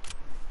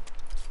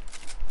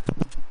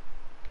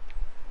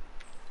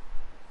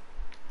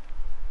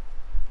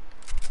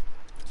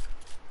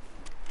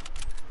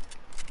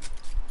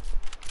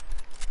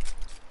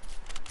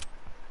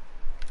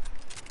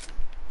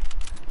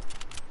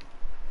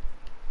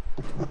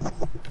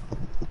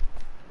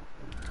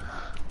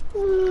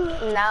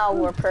 Now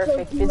we're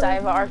perfect because I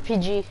have an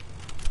RPG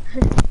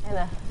and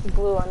a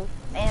blue one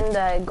and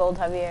a gold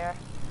heavy air.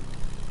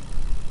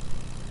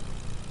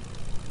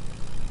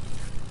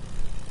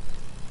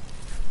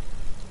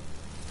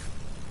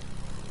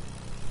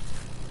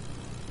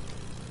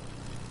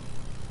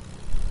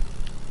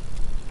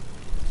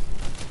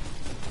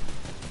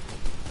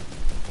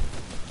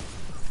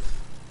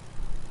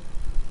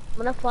 I'm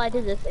gonna fly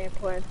to this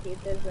airport and see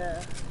if there's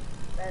a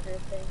better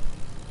thing.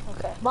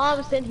 Okay.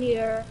 Mom's in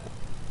here.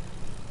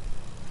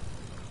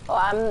 Oh,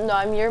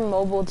 I'm your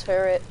mobile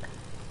turret.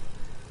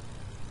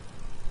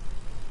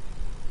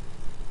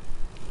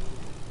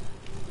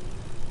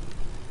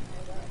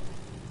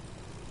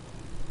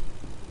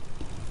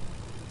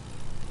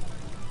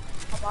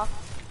 Hop off.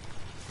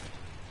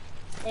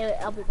 Anyway,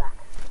 I'll be back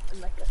in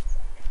like a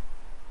sec.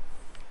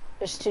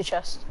 There's 2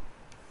 chests.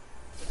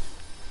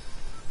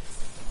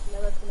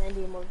 No, that's an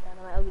Indian move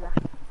dynamite. I'll be back.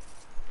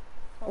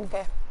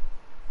 Okay.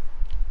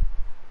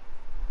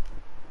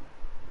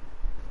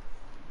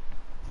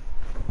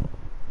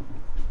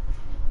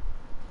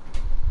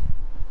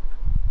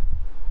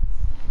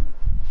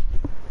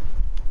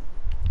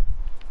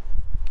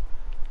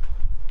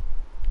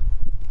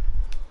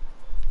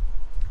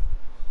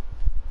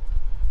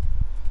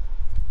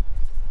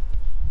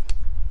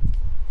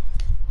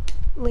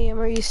 Liam,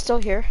 are you still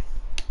here?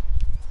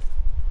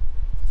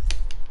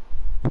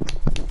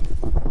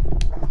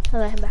 I'll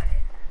let him back.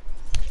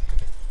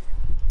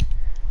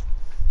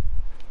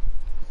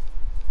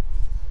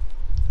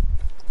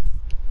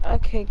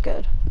 Okay,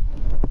 good.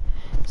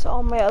 So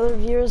all my other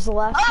viewers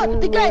left. Oh,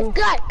 the guy,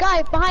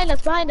 behind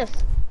us.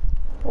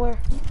 Where?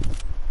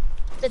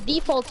 It's a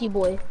defaulty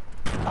boy.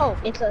 Oh,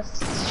 It's a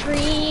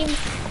stream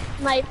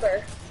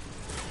sniper.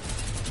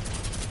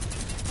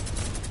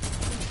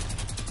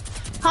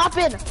 Hop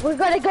in. We're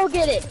gonna go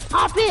get it.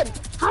 Hop in.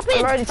 I'm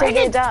already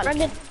taking it down.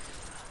 Brendan.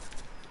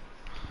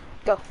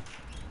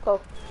 go.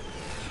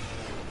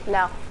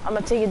 Now, I'm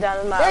gonna take it down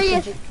in my There he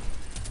RPG. is.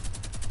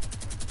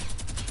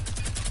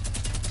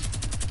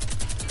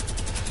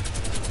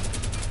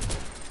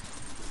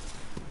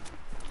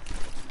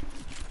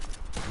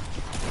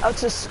 Oh,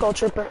 it's a skull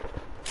trooper.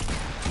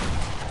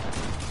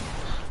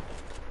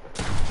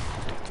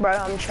 Bro,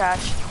 I'm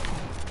trash.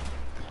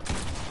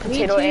 Potato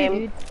Me too, aim.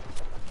 dude.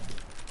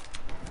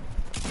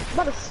 I'm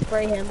about to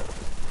spray him.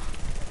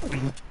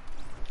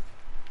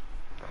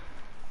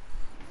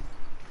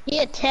 He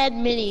had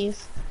 10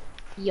 minis.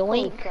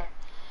 Yoink. Okay.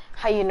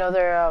 How you know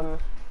they're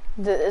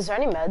is there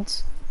any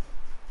meds?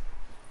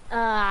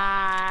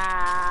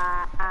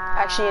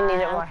 Actually, you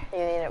need it more. You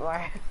need it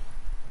more.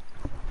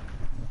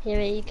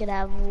 Here, you could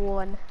have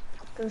one.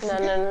 No,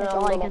 That's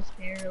all I no. can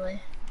spare, really.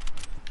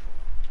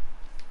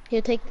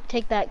 Here, take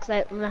that, because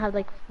I'm gonna have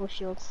like full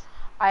shields.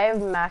 I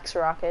have max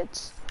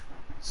rockets,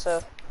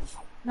 so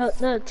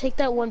No, take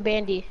that one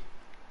bandy.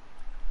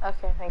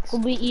 okay, thanks.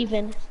 We'll be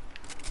even.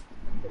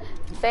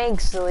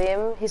 Thanks,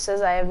 Liam. He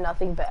says I have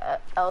nothing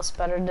else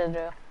better to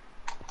do.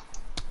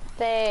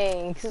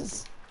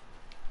 Thanks.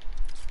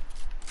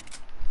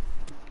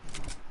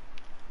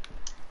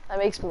 That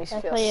makes me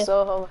That's feel why you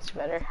so much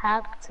better.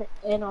 have to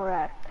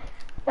interact.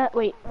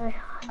 Wait.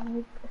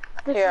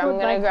 Here, I'm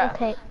gonna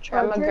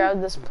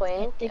grab this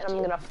plane and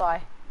I'm gonna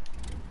fly.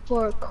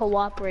 For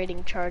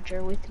cooperating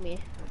charger with me.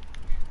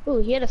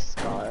 Ooh, he had a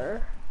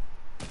scar.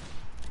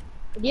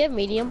 Do you have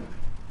medium?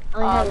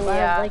 I only have, I have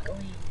Yeah. like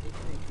only.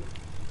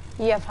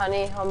 You have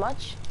honey, how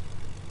much?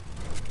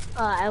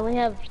 I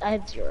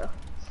have 0.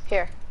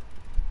 Here.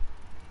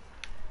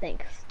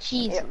 Thanks. Yep.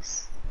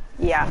 Jesus.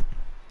 Yeah.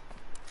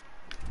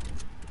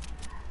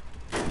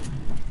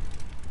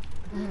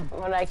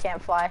 When I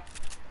can't fly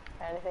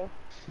or anything.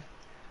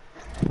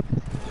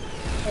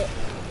 Hey,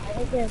 I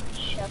think there's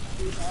chef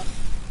food now.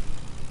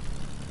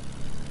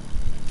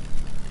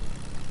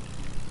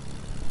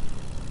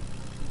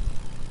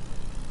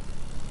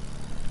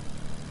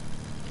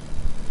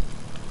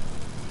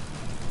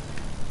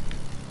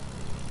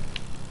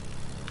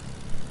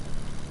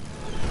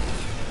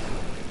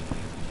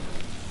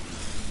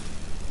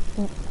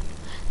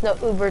 No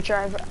Uber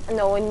driver.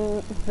 No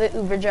one. The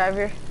Uber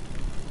driver.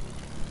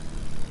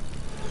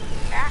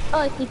 Oh,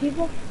 I see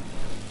people.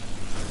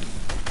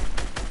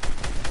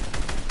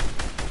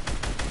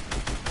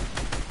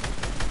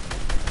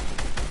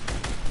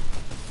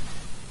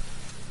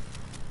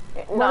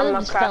 No, One of I'm them gonna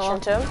just crash fell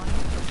into him.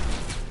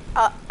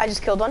 I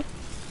just killed one.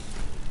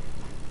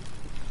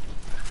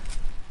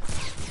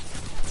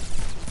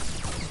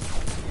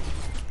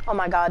 Oh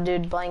my god,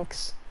 dude,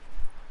 blanks.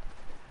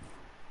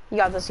 You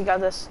got this, you got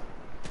this.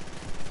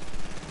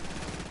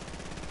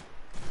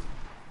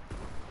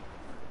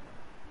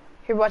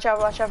 Here, watch out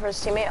for his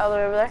teammate all the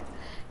way over there.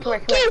 Come here,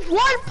 come here. Give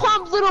one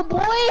pump, little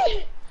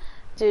boy!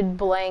 Dude,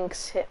 blank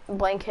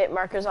hit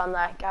markers on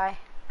that guy.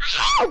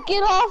 Ow,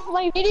 get off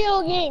my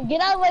video game!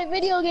 Get out of my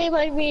video game,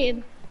 I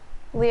mean!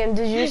 Liam,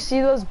 did you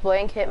see those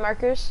blank hit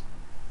markers?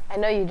 I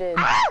know you did.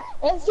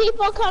 There's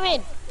people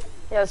coming!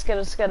 Yeah, let's get him,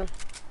 let's get him.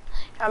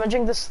 I'm gonna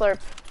drink the slurp.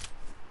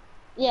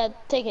 Yeah,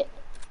 take it.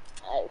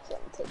 I just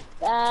want to take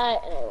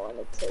that, and I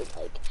want to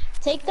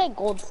take that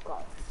gold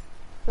scarf.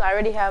 No, I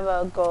already have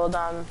a gold,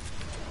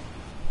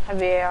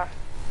 heavy AR.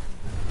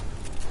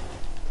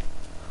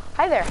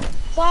 Hi there.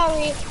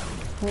 Sorry.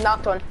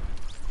 Knocked one.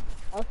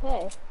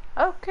 Okay.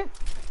 Okay.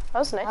 That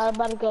was nice. I'm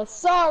about to go,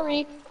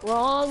 sorry,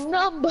 wrong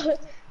number.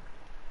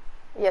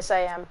 Yes, I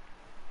am.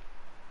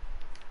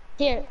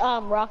 Here,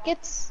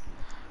 rockets?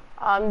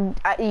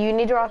 You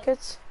need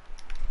rockets?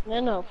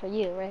 No, for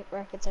you, right?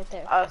 Rockets right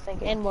there. Oh,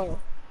 thank you. And more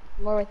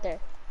right there,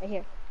 right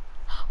here.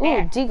 Ooh,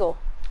 There. deagle.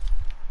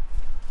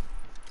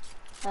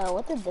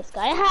 What did this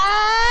guy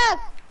have?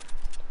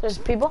 There's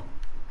people?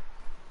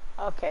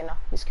 Okay, no,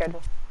 you scared me.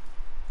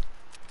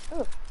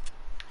 Ooh.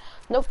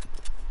 Nope,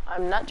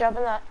 I'm not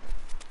dropping that.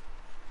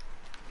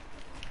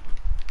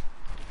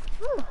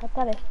 Oh, I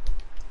thought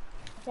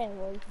okay,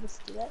 well, let's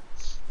do that.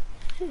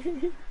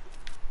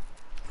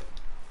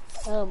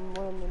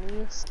 More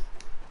minis.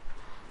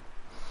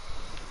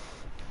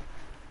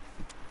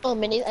 Oh,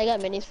 minis, I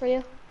got minis for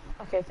you.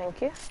 Okay,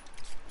 thank you.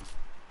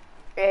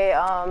 Hey,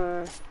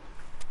 Oh,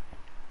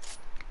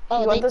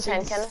 you want this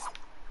hand cannon?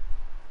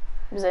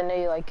 Because I know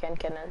you like hand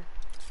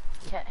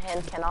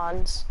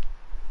cannons.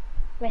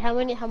 Wait,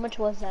 how much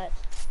was that?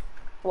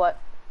 What?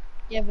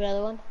 You have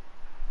another one?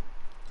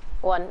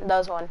 One, that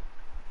was one.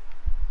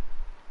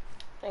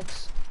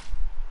 Thanks.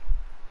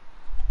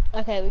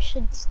 Okay, we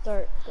should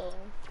start going.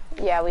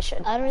 Yeah, we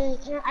should. I don't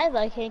really, I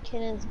like hand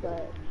cannons,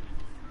 but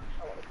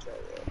I want to kill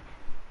you.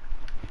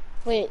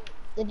 Wait,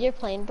 did your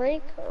plane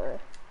break, or?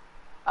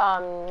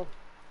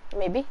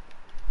 Maybe.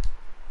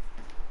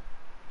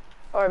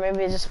 Or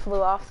maybe it just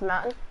flew off the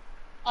mountain.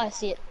 Oh, I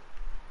see it.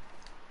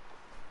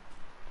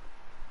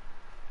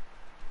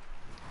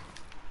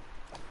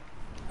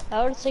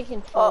 I was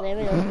thinking full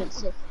damage, I would have been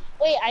sick.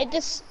 Wait, I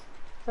just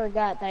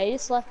forgot that I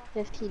just left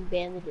 15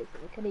 bandages.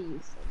 I could have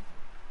used them.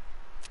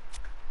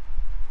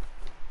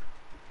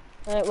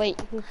 Alright,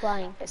 wait, who's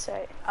flying? It's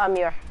alright.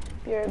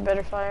 You're a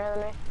better flyer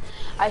than me.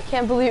 I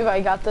can't believe I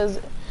got those,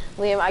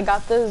 Liam. I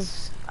got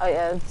those. Oh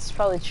yeah, it's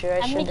probably true.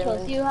 How many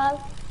kills do you have?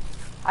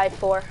 I have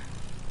 4.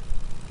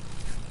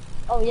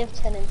 Oh, you have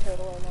 10 in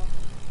total right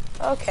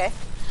now. Okay.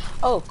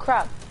 Oh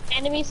crap.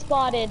 Enemy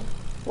spotted.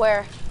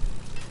 Where?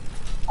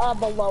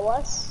 Below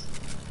us.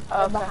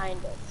 Oh, Or okay.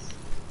 behind us.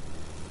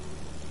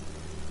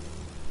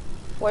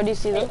 Where do you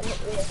see them?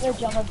 I'm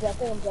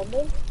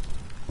jumping.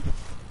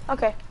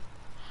 Okay.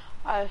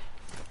 Oh,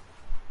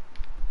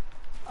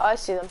 I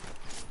see them.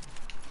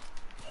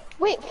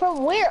 Wait,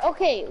 from where?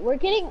 Okay, we're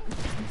getting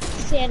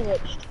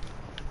sandwiched.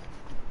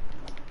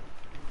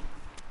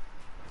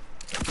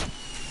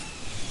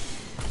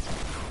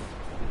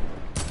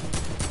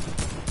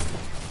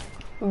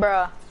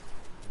 Bruh.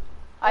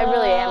 I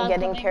really am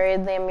getting coming. carried,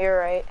 Liam. You're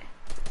right.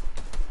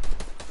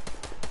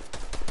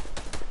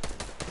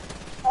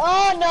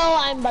 Oh no,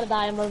 I'm gonna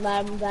die, gonna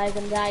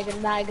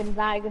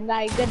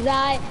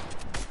die.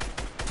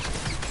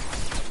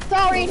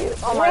 Sorry,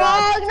 Oh my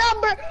wrong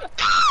number!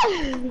 Ah!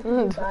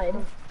 Died.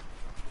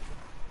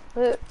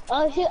 Uh,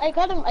 Oh shit, I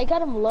got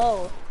him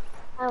low.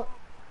 Ow.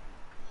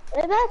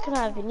 That could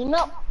happen, you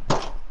know?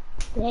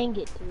 Dang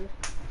it, dude.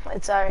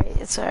 It's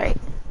alright.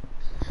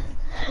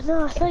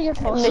 No, it's not your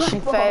fault.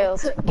 Mission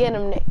failed. Get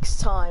him next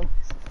time.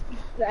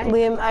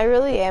 Liam, I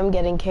really am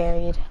getting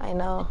carried. I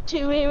know.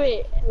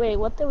 Wait,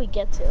 what did we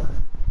get to? Wait,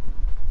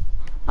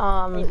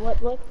 I what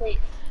place?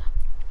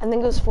 think it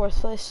was 4th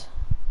place.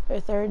 or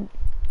third.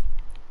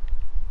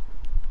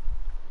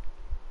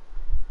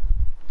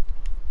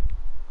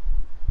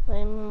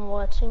 I'm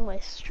watching my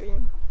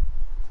stream.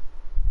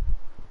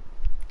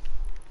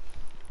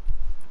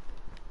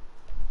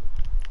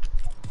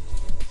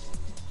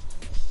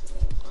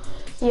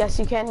 Yes,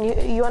 you can.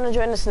 You want to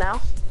join us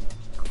now?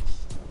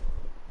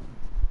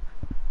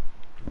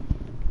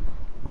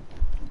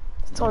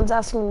 Someone's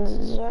asking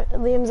to join.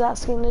 Liam's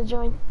asking to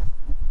join.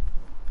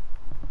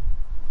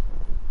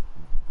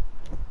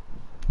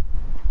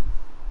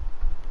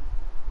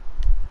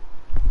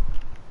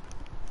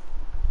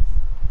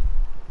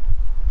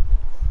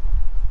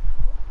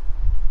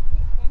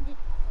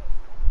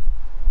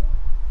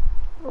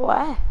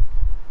 What?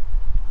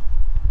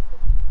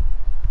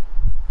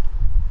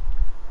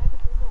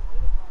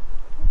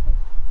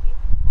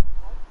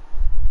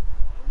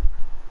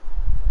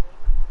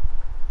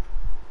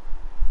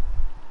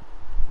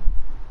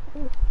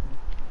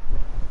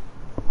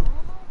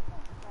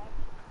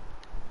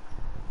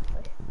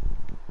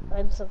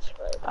 I'm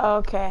subscribed.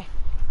 Okay.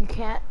 You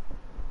can't.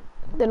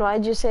 Then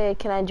why'd you say,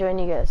 can I join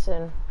you guys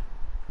soon?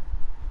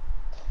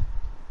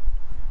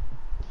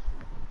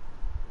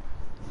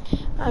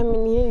 I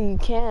mean, you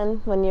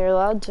can when you're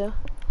allowed to.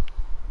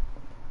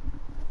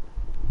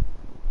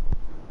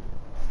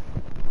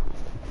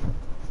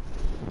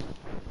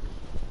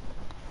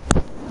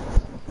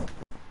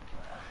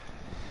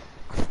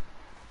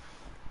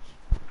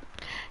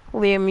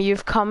 Liam,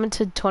 you've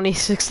commented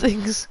 26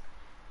 things.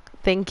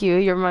 Thank you.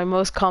 You're my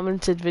most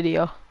commented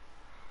video.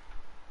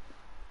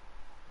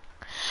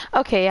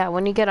 Okay, yeah,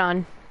 when you get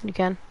on, you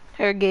can.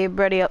 Here, Gabe,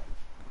 ready up.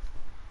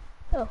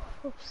 Oh,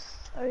 oops,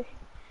 sorry.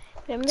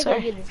 Yeah, I'm gonna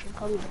Sorry. go get a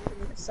drink. I'll be back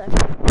in a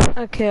second.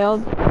 Okay,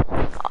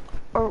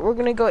 or we're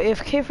gonna go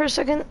AFK for a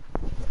second.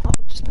 I'll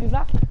just be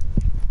back.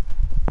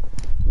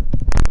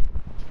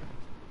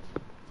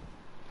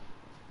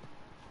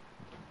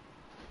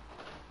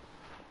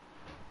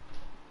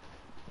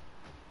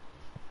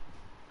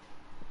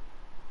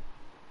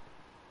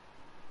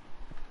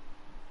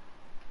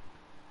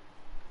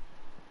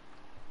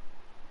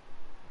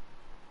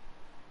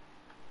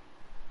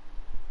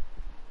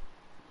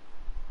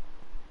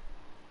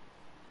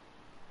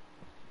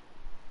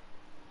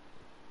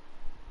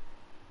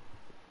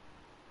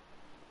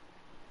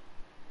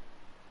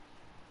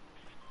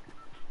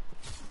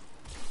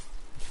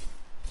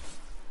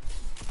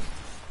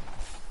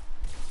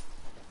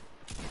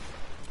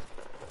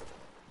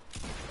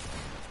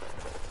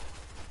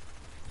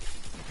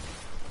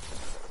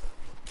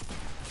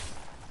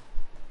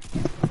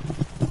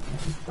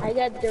 I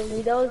got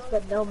Doritos,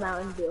 but no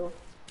Mountain Dew.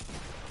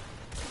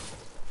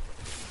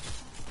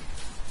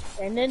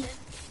 Brandon?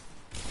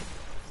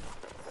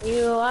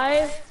 You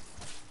alive?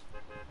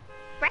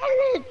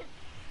 Brandon!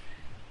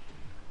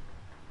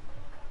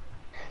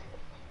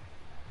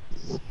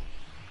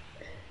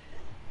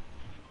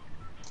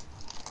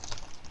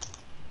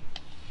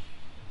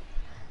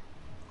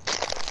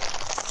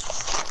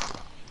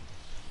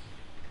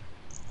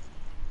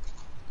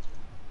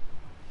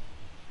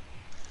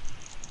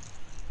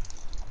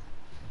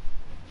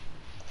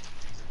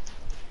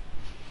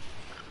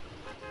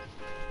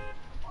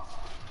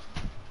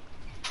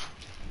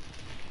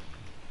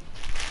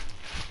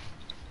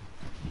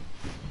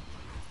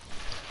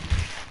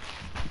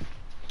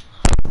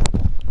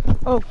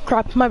 Oh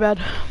crap, my bad.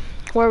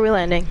 Where are we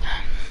landing?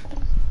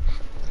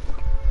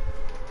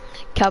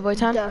 Cowboy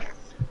Town? Duh.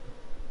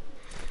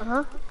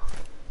 Uh-huh.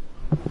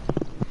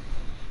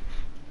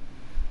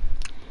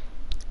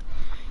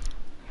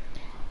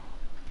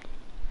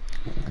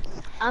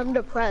 I'm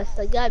depressed.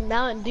 I got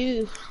Mountain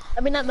Dew.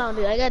 I mean, not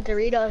Mountain Dew. I got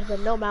Doritos, but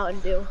no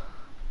Mountain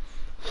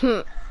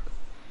Dew.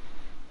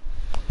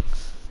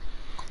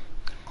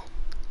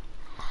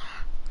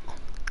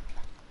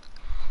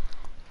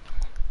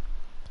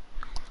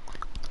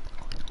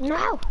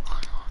 No!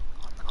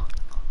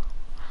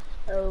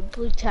 Oh,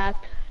 blue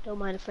tack. Don't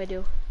mind if I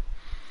do.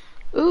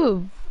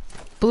 Ooh,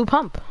 blue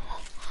pump.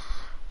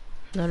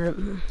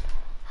 No.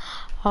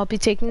 I'll be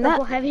taking that.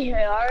 Purple heavy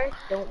AR.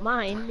 Don't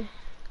mind.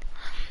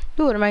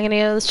 Ooh, what am I gonna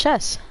get out of this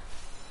chest?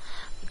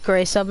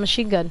 Gray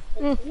submachine gun.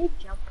 Can you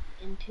jump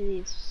into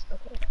these?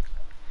 Okay.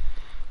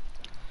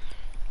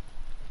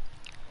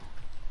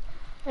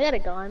 I got a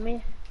gun on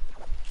me.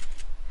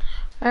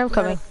 I'm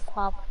coming.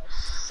 Pop a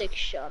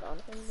 6-shot on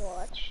him.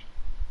 Watch.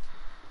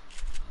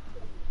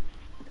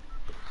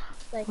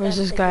 Like Where's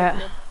that's this a guy good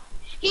at? one.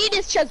 He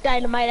just chucked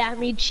dynamite at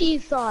me.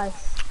 Cheese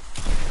sauce.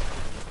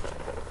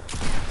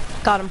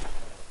 Got him.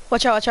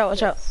 Watch out, watch out,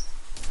 watch out.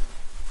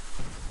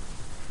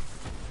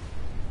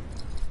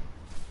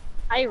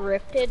 I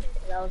rifted.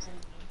 That was.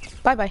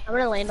 Bye bye. I'm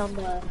gonna land on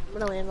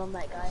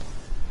that guy.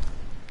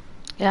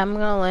 Yeah, I'm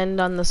gonna land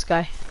on this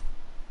guy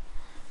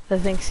that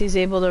thinks he's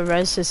able to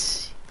res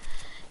his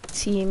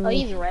team. Oh,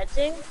 he's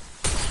rezzing?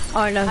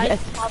 Oh no, I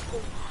popped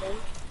his thing.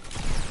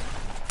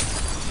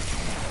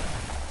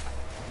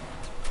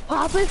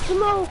 Pop his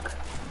smoke!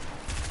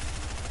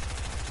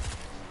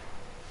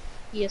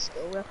 Yes,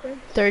 go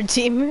reference. third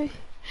team.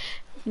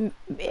 No,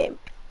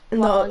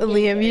 Well,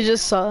 Liam, yeah. you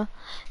just saw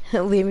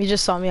Liam, you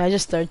just saw me. I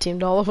just third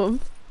teamed all of them,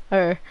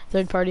 or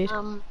third partied.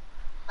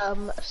 I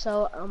just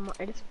am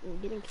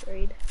getting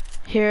carried.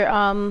 Here,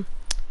 come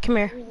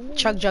here.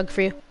 Chug jug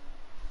for you.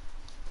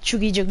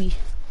 Chuggy juggy.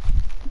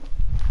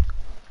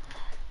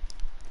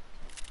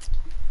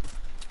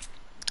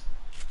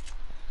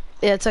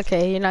 Yeah, it's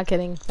okay. You're not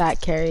getting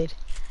that carried.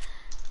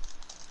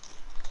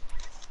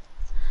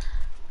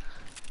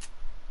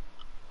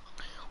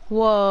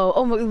 Whoa!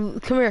 Oh my!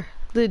 Come here,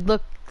 dude.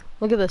 Look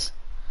at this.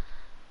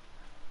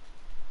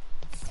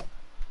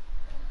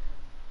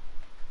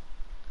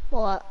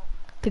 What?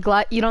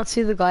 You don't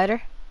see the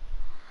glider?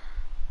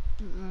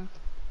 Mm-mm.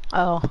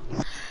 Oh,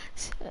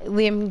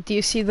 Liam, do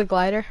you see the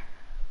glider?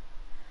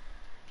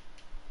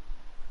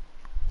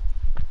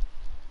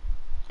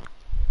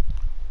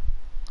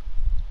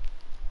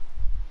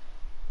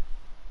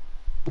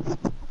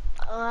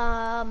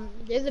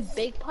 There's a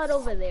big pot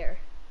over there.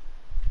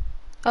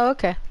 Oh,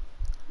 okay.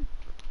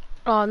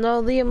 Oh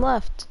no, Liam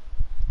left.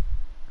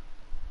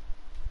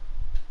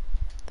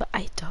 The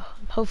Aito.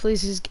 Hopefully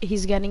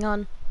he's getting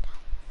on.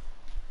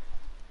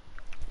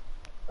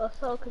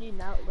 Also, could you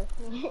not lift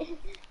me?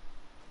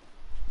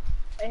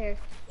 Right here.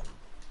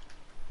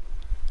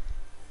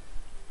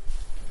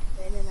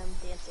 And then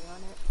I'm dancing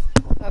on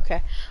it.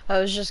 Okay. I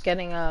was just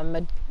getting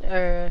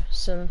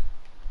some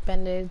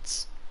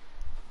band-aids.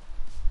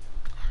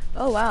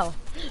 Oh wow.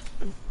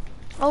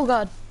 Oh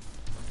god.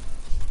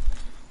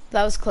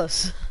 That was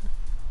close.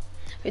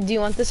 Do you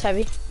want this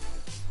heavy?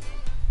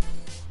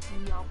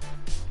 No.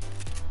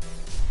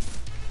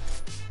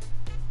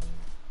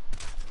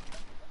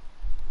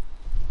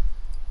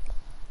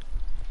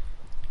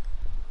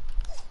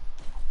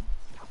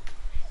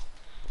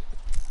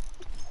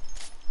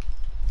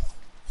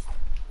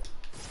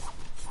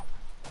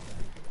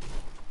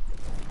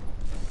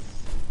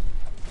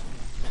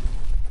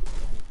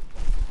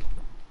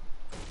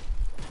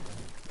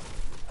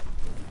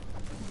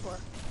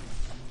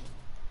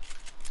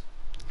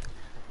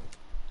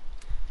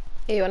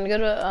 Hey, you wanna go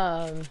to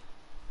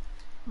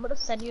I'm gonna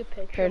send you a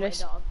picture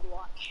Curtis? of my dog.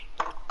 Watch.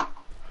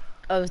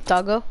 Of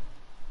doggo?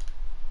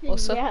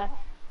 Also? Yeah.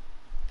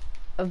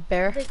 Of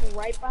bear? It's like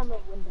right by the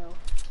window.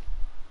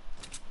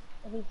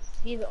 I think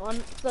he's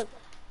on.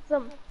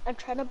 I'm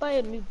trying to buy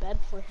a new bed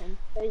for him,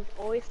 but he's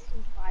always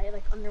by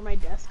like under my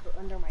desk or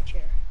under my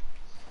chair.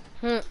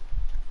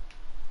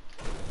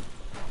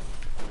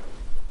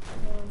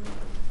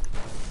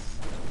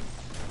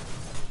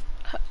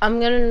 I'm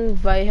gonna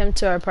invite him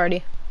to our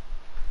party.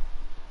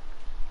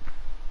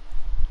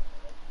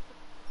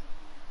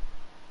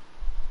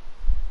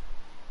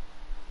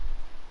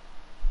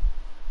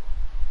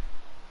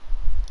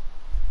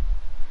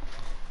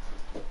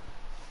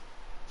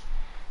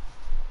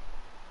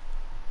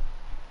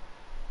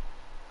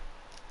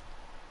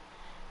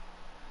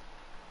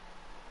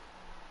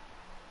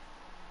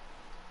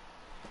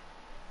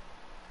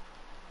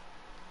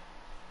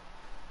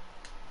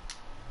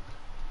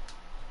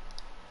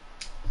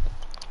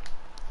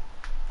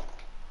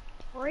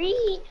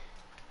 Free?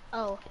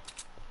 Oh,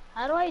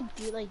 how do I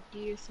do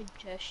your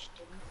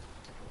suggestion?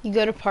 You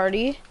go to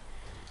party,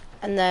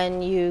 and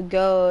then you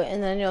go,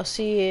 and then you'll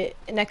see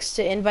next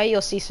to invite,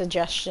 you'll see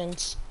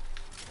suggestions.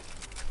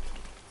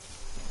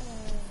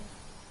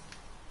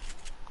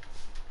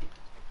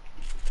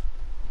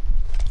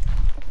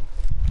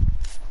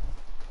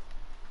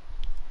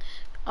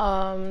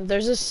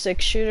 There's a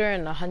 6-shooter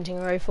and a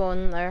hunting rifle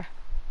in there,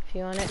 if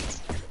you want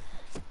it.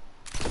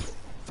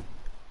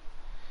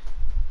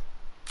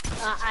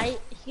 I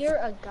hear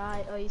a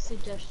guy. Oh, you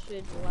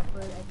suggested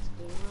Leopard X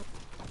Gamer.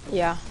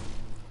 Yeah.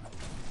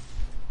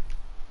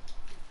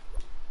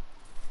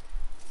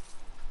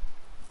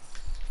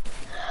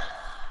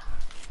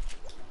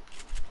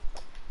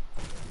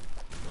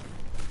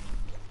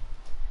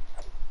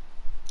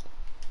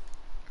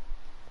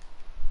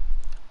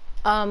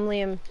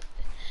 Liam,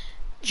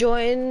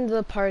 join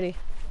the party.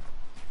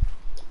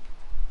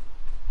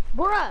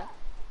 Bruh!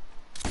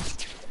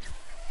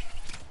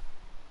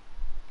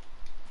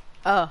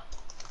 Oh.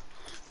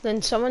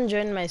 Then someone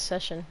joined my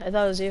session. I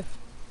thought it was you.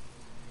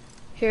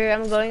 Here,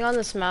 I'm going on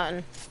this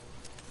mountain.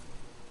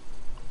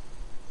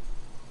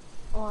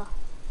 Oh.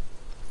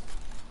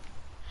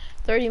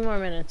 30 more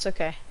minutes,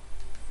 okay.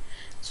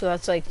 So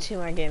that's like 2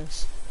 more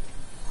games.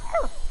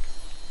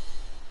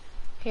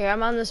 Here,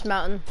 I'm on this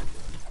mountain.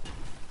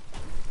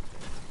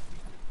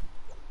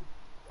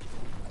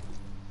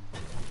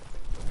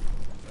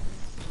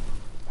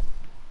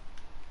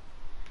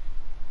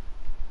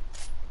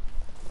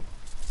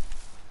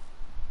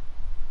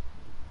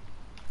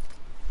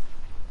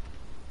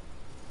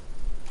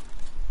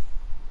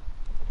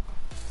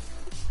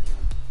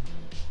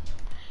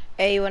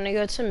 Hey, you wanna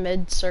go to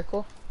mid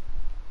circle?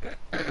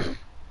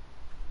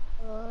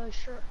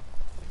 Sure.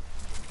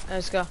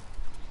 Let's go.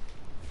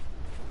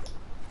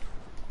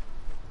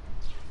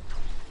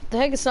 The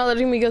heck, it's not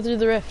letting me go through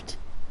the rift.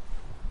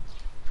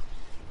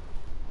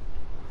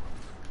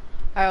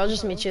 Alright, I'll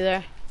just meet you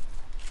there.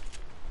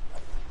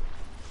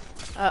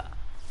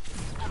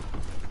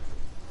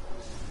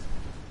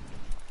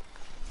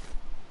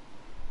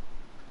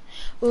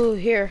 Ooh,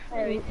 here.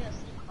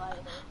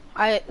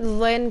 I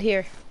Land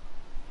here.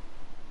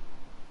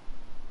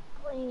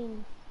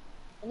 Plane.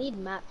 I need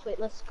mats. Wait,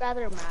 let's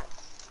gather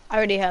mats. I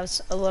already have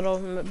a little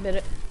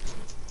bit.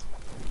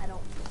 I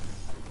don't.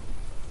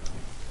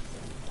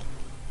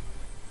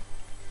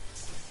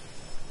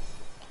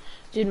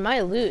 Dude,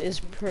 my loot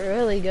is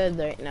really good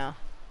right now.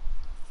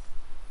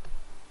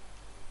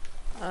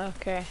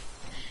 Okay.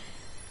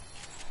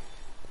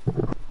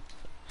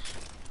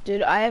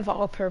 Dude, I have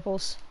all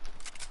purples.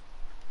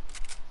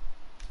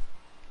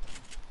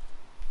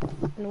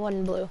 And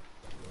one blue.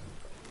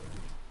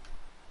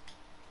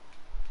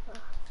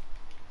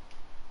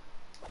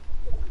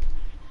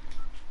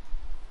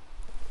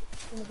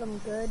 Think I'm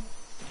good.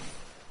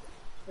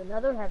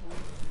 Another heavy.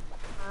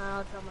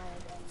 I'll try my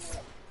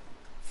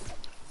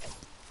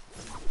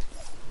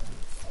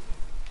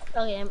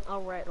again. Okay,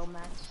 I'll write on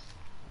mats.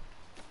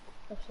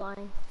 They're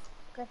flying.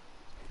 Okay.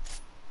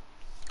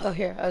 Oh,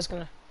 here, I was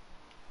gonna.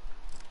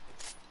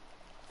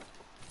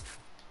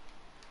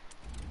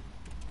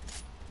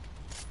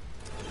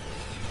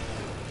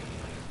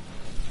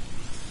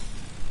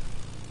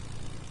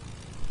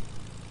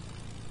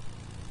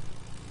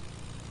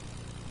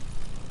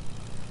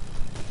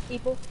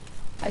 People.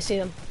 I see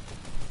them.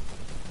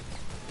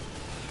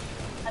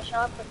 I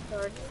shot for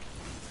 30.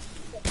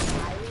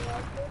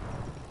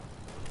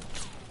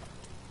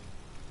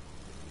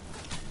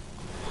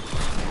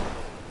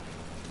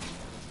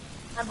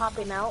 I'm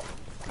hopping out.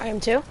 I am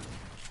too.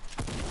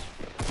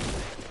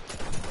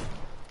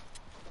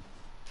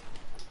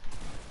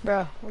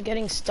 Bro, we're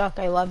getting stuck.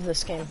 I love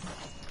this game.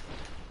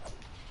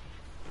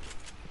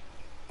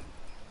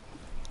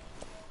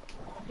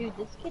 Dude,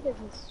 this kid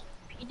isn't.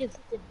 He just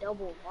did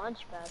double launch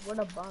pad. What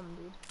a bum,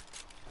 dude.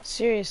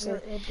 Seriously.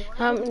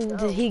 Did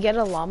Did he get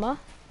a llama?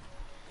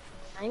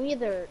 I'm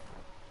either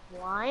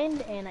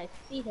blind and I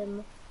see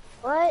him,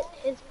 but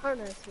his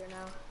partner's here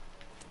now.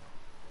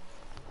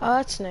 Oh,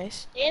 that's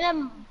nice. And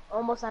I'm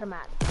almost out of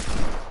mats.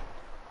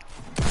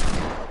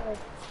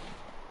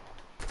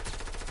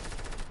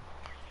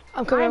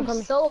 I'm coming, I'm I'm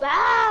coming. so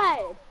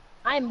bad!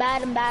 I'm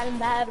bad, I'm bad, I'm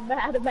bad, I'm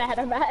bad, I'm bad,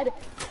 I'm bad.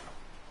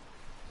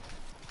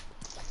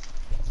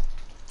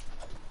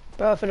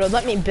 Bro, if it'll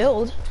let me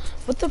build.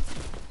 What the?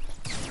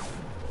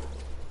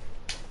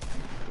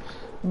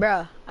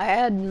 Bruh, I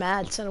had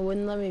mats and it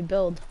wouldn't let me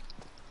build.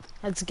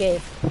 That's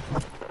gay.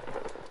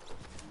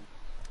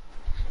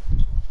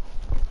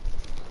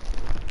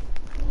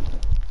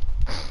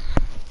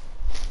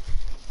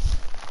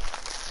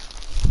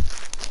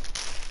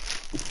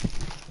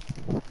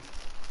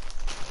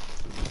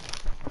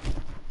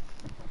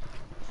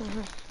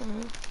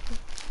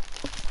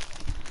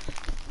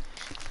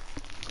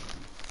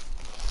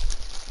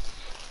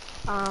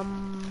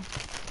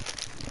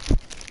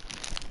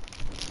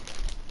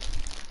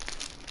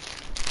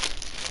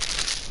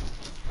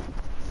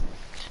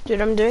 Dude,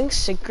 I'm doing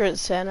Secret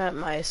Santa at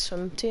my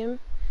swim team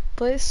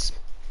place,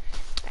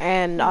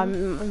 and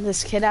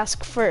this kid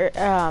asked for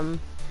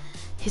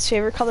his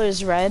favorite color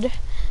is red,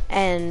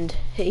 and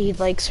he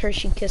likes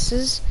Hershey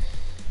Kisses,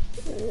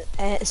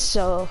 and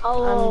so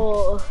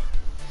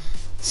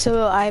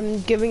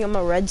I'm giving him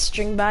a red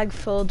string bag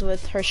filled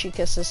with Hershey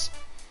Kisses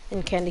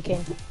and candy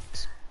cane.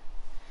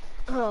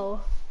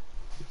 Oh.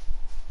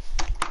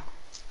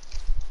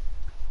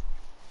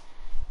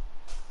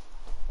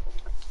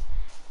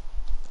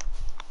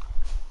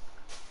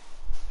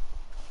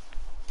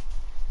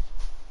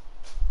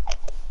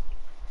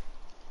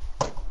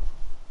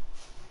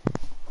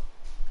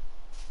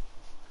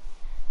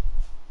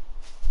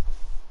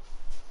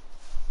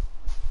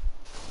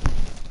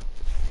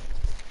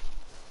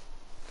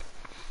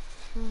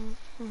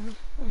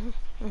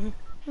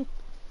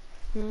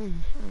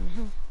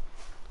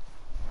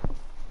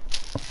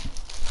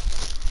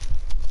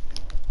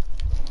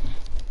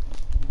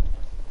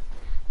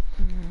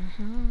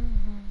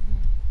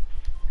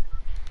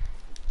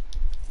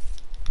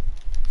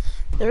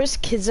 There was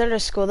kids at our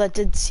school that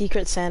did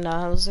Secret Santa.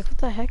 I was like, what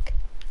the heck?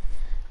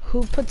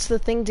 Who puts the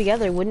thing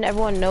together? Wouldn't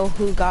everyone know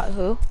who got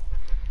who?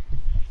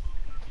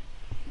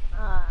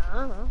 I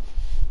don't know.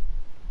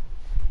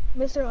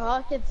 Mr.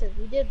 Hawkins said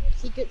we did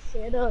Secret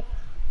Santa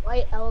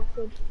white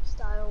elephant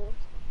style.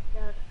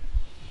 Yeah.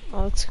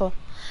 Oh, that's cool.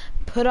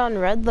 Put on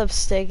red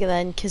lipstick and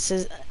then kiss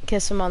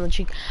him on the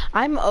cheek.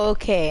 I'm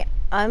okay.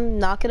 I'm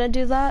not gonna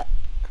do that.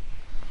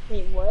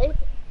 Wait, what?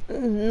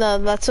 No,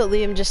 that's what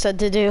Liam just said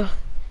to do.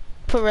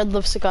 Put red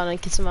lipstick on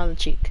and kiss him on the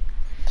cheek.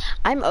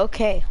 I'm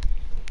okay.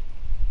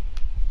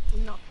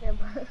 Not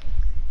camera.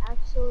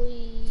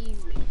 Actually.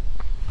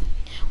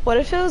 What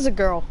if it was a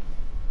girl?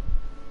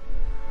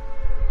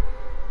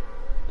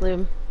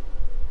 Liam.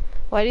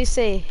 Why do you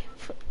say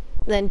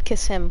then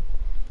kiss him?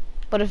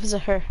 What if it's a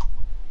her?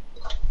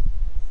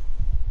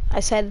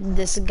 I said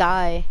this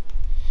guy.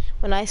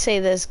 When I say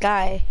this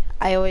guy,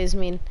 I always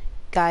mean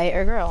guy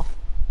or girl.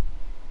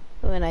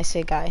 When I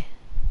say guy.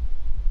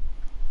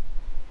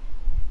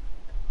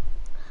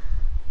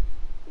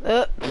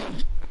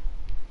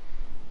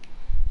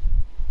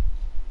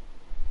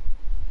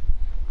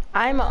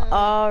 I'm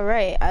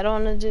alright. I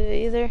don't want to do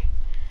it either.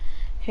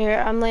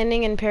 Here, I'm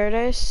landing in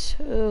paradise.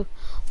 Ooh,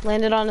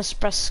 landed on a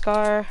Spress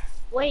Scar.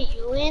 Wait,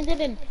 you landed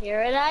in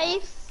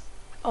paradise?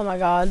 Oh my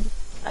god.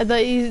 I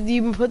thought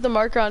you put the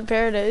marker on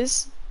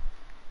paradise.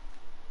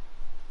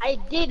 I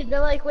did, and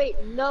they're like, wait,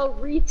 no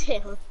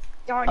retail.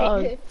 Darn Oh,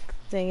 it.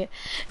 dang it.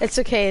 It's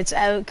okay, it's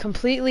out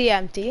completely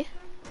empty.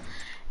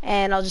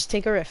 And I'll just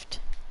take a rift.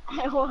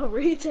 I want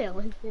retail.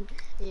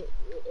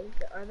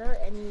 Are there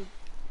any,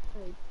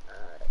 like,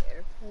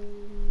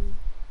 airplane?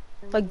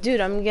 Like, dude,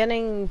 I'm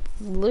getting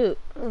loot.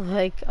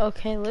 Like,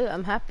 okay, loot,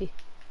 I'm happy.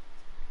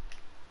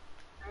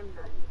 I'm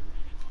not.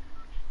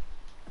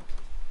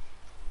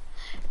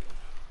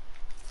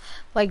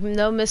 Like,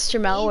 no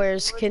Mr.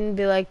 Malwares can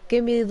be like,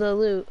 give me the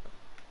loot.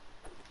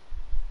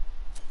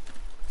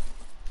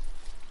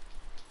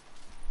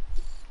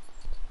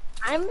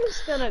 I'm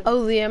just gonna. Oh,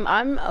 Liam,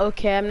 I'm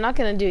okay. I'm not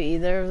gonna do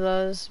either of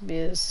those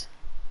because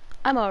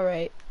I'm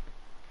alright.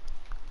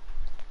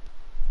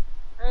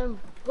 I'm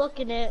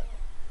booking it.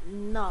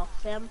 No,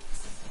 fam.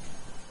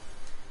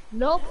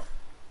 Nope.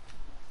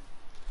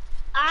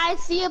 I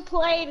see a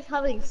plane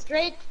coming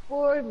straight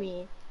for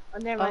me. Oh,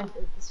 never mind.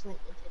 It just went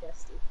into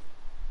Dusty.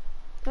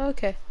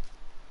 Okay.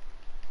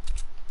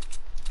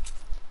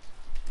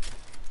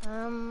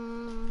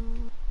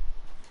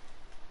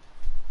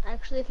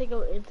 Actually, if I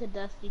go into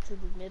Dusty to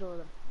the middle of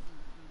the,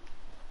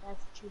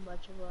 that's too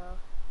much of a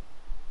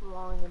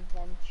long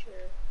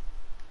adventure.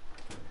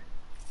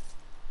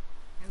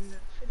 I'm not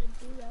gonna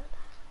do that.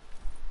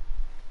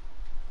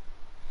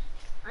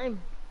 I'm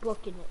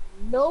booking it.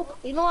 Nope.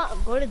 You know what?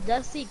 I'm going to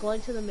Dusty, going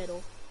to the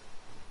middle.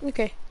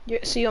 Okay.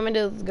 So you want me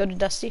to go to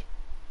Dusty?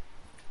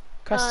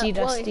 Crusty,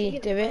 Well, Dusty,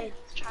 Divot?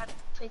 try to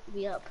pick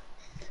me up.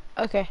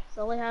 Okay.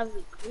 So all I have is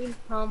a green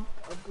pump,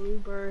 a blue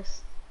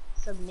burst,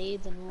 some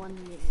nades, and one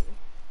mini.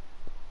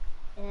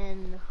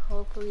 And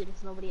hopefully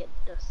there's nobody at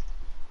Dusty.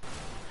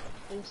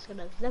 I'm just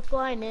gonna zip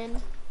line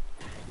in.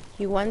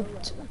 You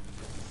want...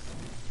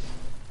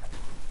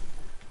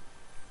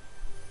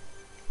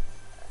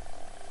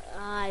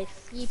 I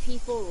see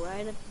people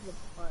right up to the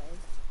plane.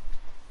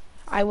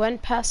 I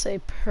went past a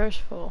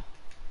purple.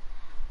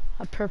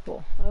 A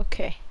purple.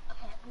 Okay.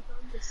 Okay, I'm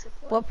going to zip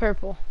line. What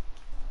purple?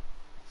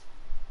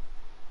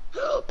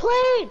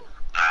 Plane!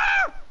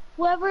 Ah!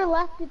 Whoever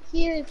left it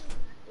here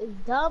is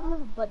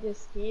dumb, but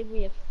just gave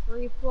me a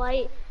free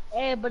flight.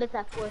 But it's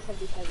at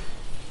 477.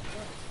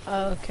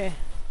 Oh, okay.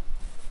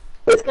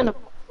 It's gonna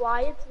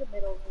fly into the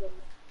middle of the.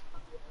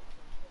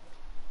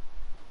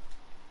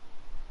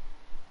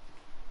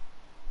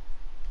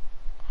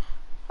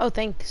 Oh,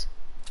 thanks.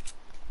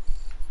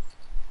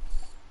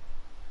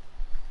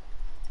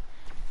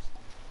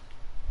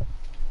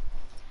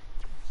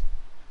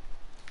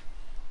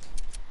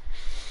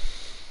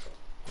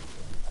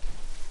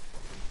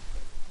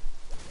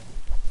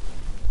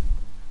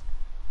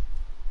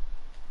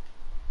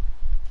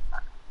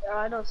 There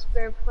are no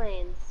spare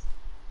planes.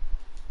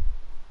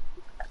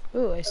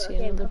 Ooh, I see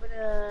Okay, I'm another. coming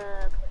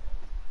to.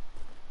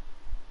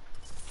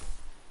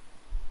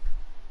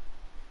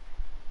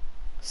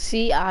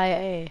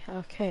 CIA.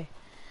 Okay.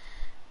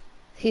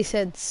 He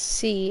said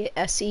C,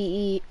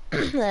 S-E-E,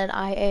 then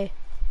I-A.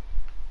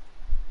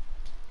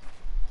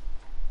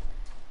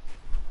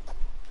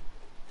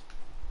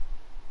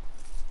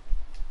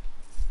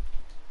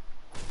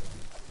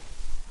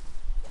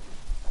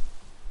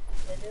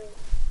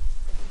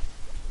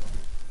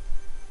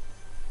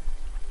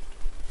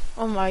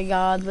 Oh my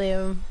god,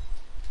 Liam.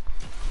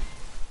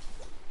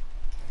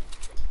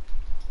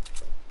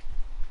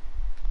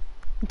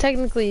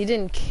 Technically, you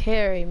didn't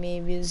carry me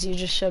because you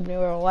just showed me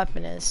where a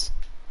weapon is.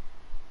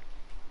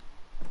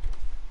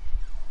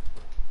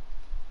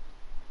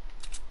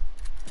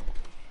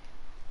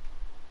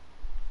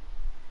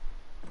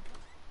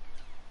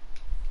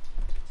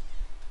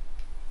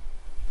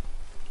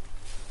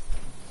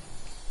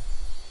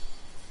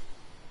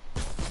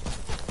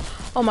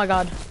 Oh my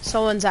god,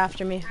 someone's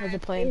after me with a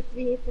plane.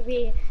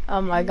 Oh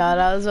my god,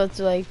 I was about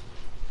to like...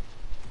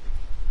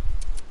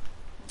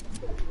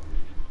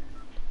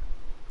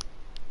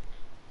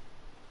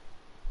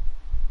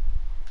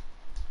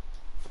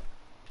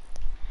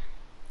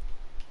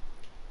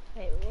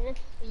 Okay, we're gonna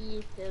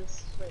see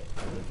this.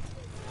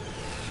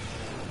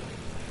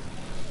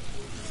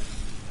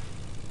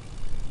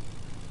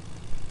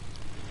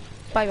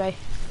 Bye bye.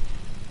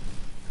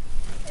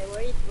 Okay, what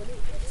are you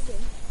doing?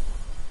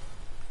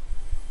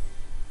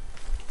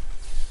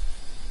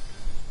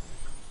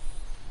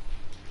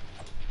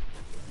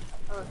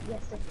 Oh,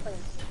 yes, there's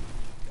planes.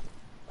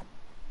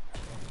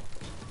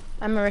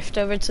 I'm gonna rift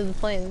over to the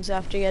planes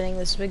after getting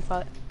this big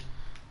pot.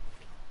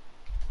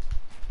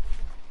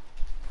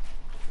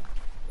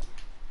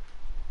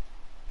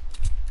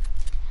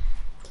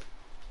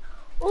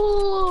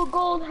 Ooh,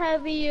 gold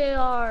heavy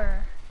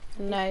AR.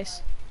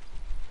 Nice.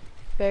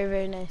 Very,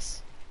 very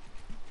nice.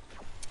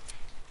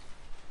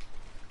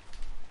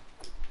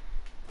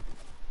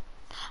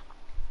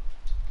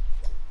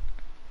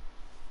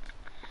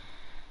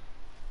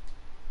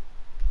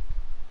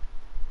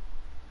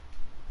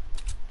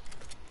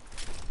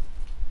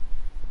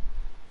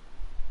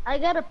 I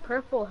got a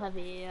purple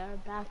heavy AR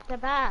back to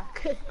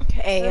back.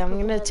 Okay, I'm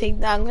Purple gonna heavy. take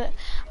that.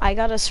 I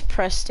got a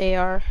suppressed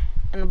AR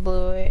and a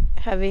blue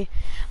heavy.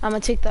 I'm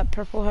gonna take that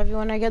purple heavy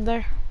when I get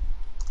there.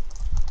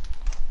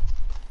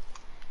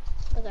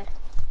 Okay.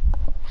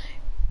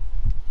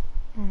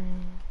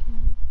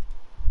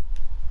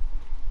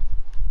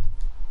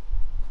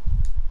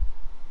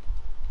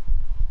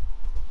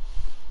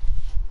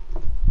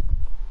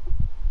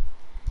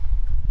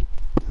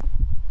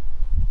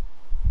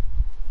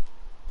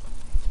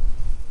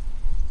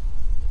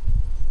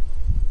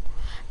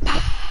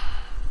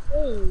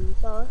 Hey,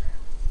 boss.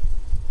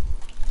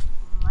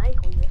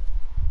 Michael here.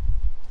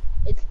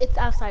 It's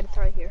outside. It's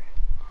right here.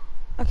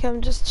 Okay,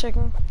 I'm just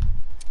checking.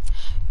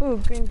 Ooh,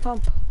 green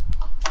pump.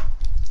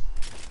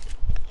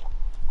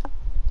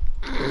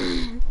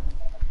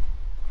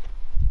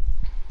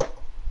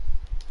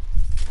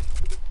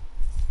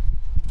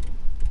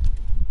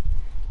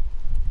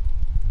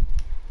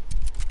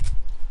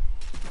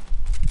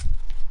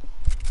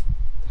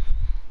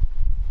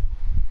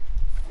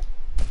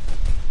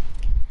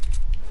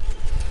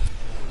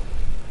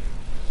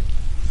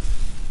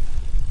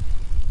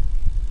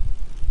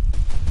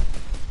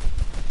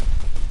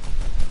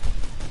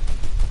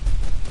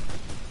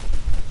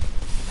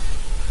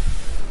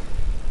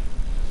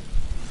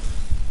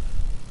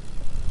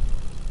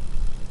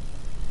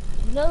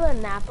 You know the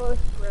Annapolis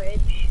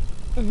Bridge?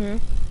 Mhm.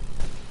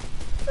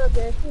 So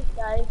there's this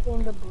guy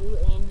named the Blue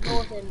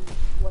Angels, and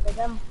one of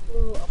them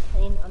flew a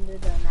plane under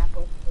the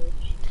Annapolis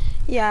Bridge.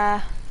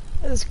 Yeah,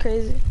 that's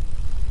crazy.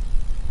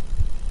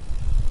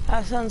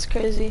 That sounds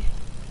crazy.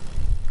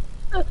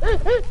 Oh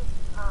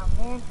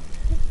man.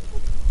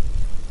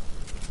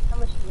 How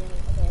much do you need?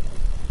 Okay, I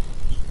think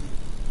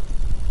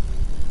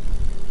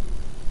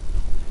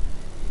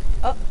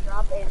Oh,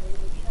 drop and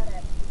really shut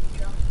it.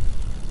 Drop.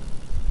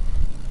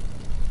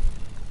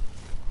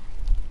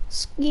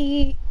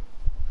 ski.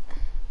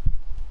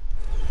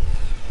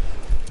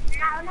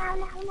 No.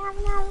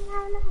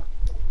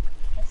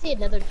 I see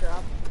another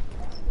drop.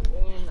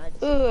 And I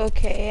just Ooh,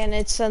 okay, and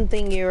it's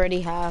something you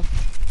already have.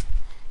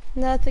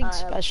 Nothing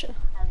special.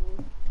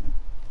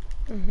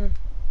 Mhm.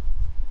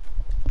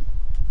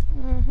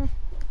 Mhm.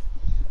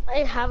 I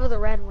have the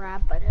red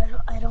wrap, but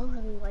I don't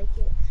really like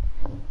it.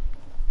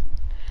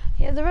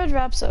 Yeah, the red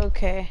wrap's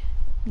okay.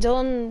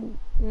 Dylan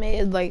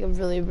made like a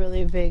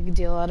really big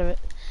deal out of it.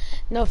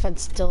 No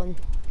offense, Dylan,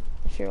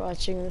 if you're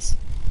watching this,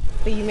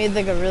 but you made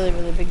like a really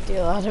big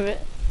deal out of it.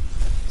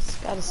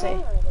 Just gotta say.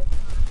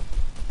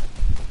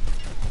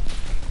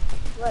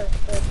 What?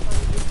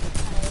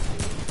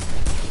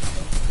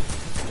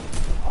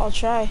 I'll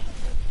try.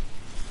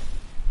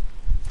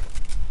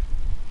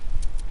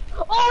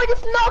 Oh, I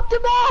just knocked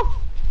him off!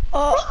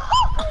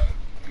 Oh,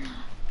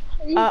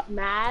 He's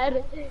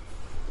mad.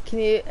 can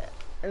you?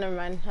 Never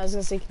mind. I was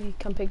gonna say, can you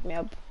come pick me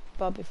up?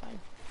 But I'll be fine.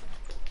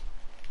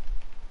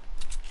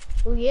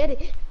 Oh, he had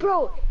it.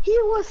 Bro, he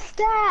was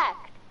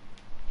stacked.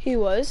 He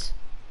was.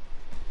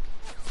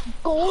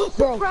 Gold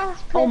Bro,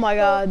 suppressed oh my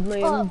pistol, God,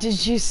 Liam,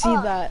 did you see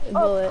that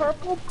bullet? A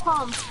purple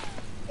pump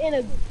and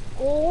a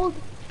gold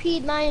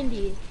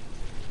P90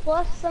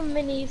 plus some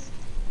minis.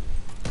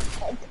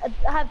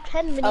 I have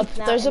 10 minis Up,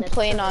 now. there's a and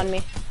plane turret. on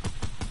me.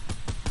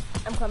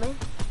 I'm coming.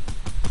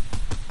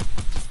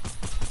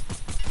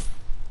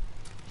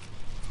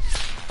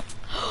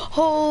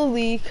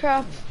 Holy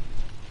crap.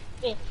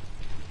 Yeah.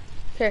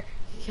 Here,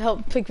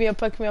 help, pick me up,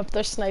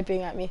 they're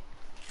sniping at me.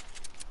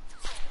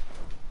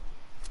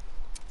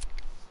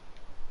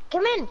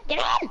 Come in, get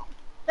in!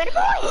 Better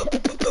boy!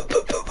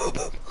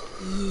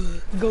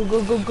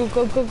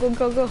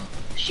 Go.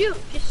 Shoot,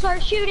 just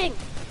start shooting.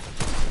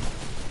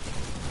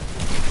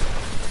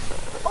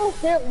 Oh,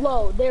 they're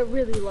low, they're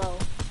really low.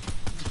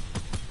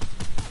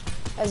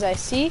 As I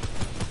see.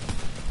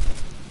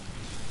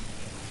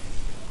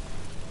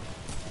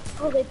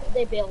 Oh,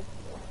 they bailed.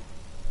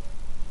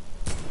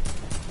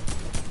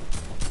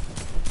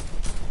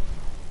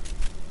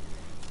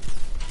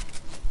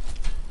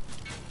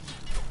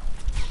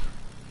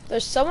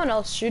 There's someone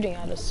else shooting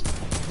at us.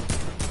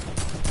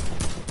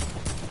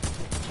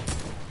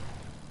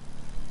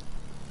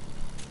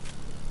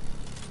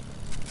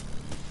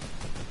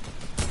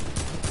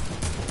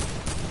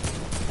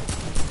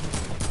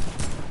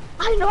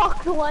 I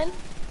knocked one.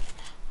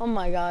 Oh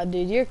my God,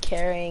 dude, you're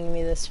carrying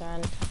me this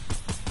round.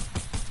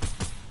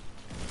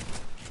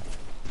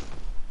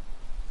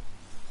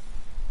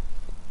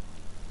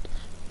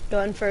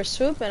 Going for a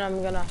swoop and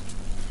I'm gonna...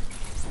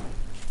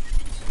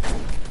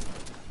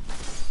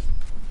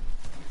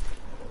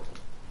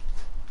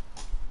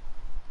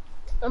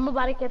 I'm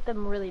about to get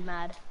them really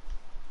mad.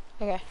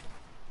 Okay.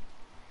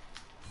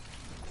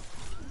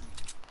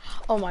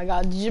 Oh my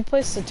God, did you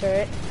place the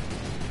turret?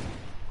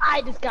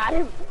 I just got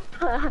him.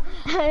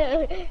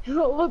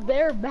 Well,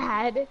 they're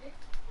mad.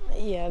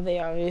 Yeah, they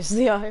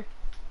obviously are.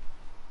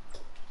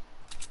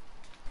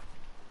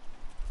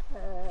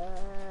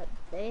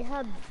 They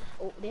had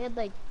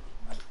like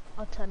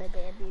a ton of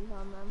bandies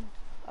on them.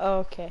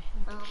 Okay.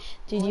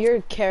 Dude,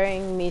 you're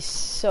carrying me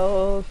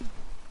so...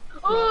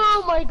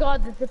 Oh my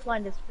God, the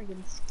zipline just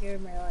freaking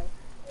scared my life.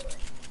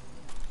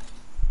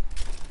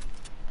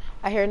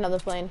 I hear another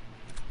plane.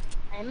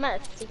 I'm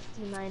at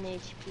 69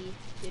 HP.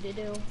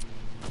 Do-do-do.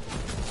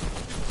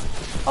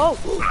 Oh!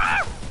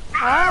 Ah!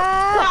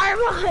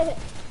 Karma!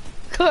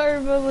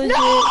 Karma legit.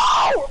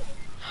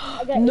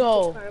 I got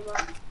No.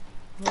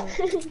 instant karma.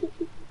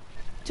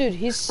 Dude,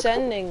 he's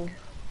sending.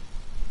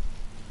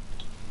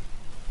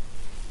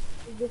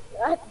 Just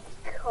got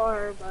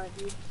karma,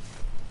 dude.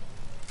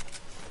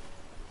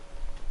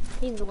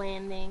 He's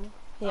landing.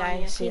 Yeah,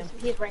 I see him.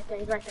 He's right there,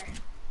 he's right there.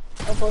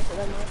 Oh, both of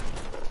them are.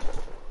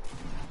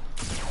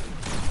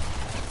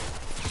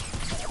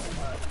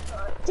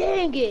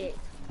 Dang it!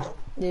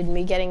 Dude,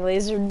 me getting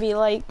lasered would be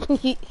like...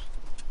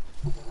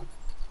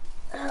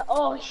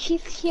 Oh, he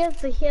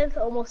has the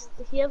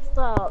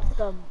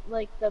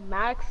like the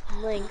max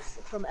links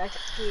from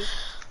XP.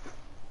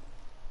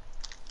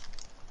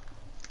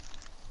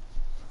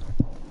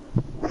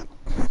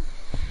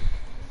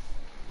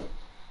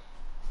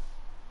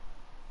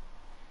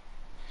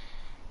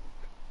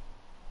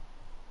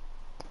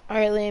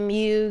 Alright, Liam,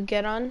 you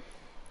get on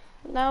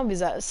now? Because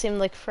that seemed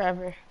like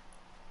forever.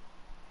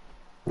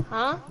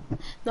 Huh?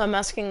 No, I'm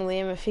asking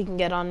Liam if he can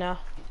get on now.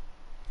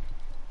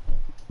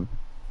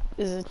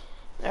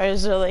 Or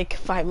is there like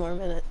 5 more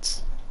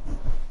minutes?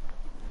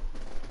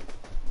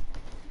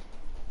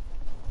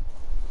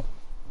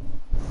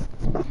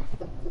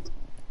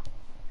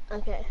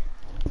 Okay.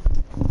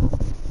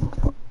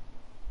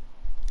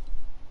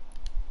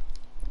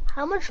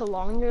 How much more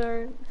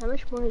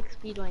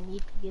XP do I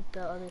need to get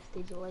the other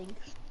stage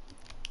links?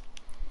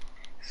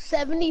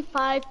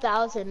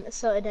 75,000,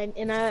 so and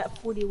I'm at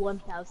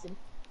 41,000.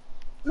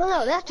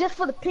 No, that's just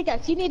for the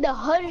pickaxe. You need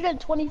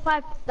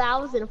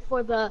 125,000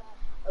 for the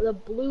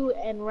blue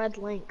and red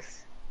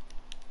links.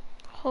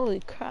 Holy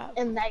crap.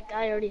 And that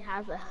guy already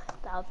has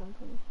 1,000.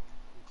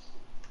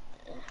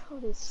 Oh,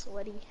 this is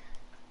sweaty.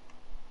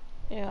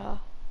 Yeah.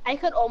 I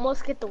could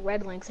almost get the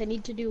red links. I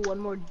need to do one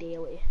more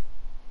daily.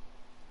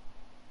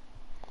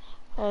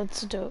 Oh,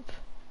 that's dope.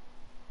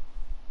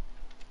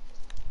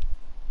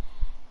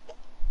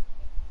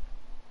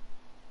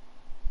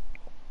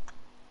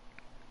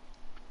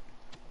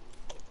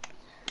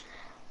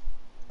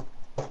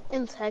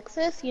 In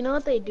Texas, you know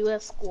what they do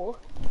at school?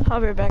 I'll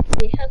be right back.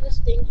 They have this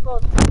thing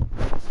called...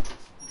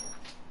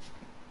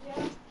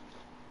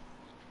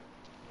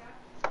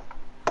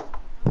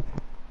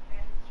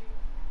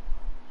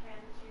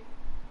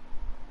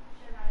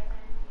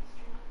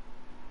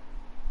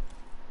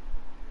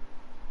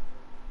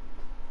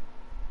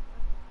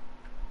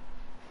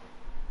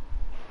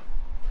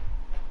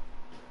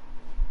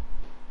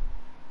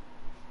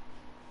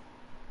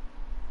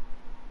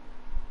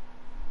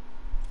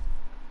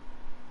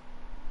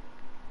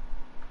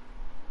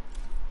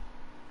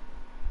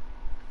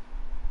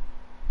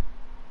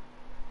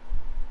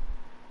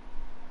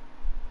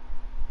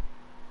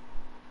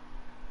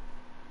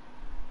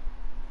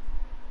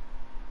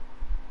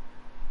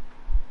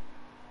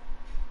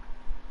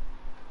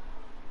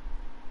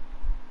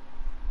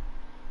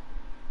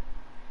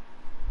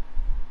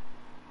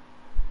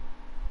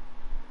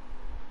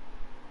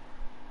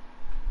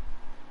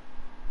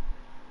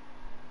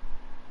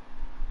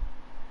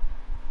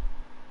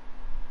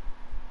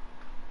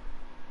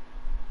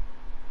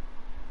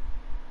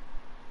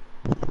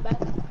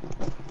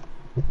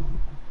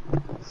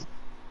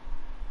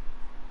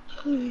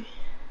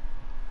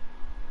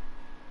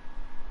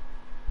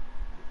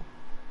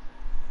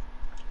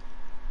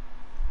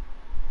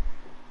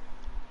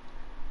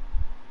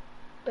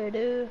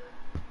 Purdue.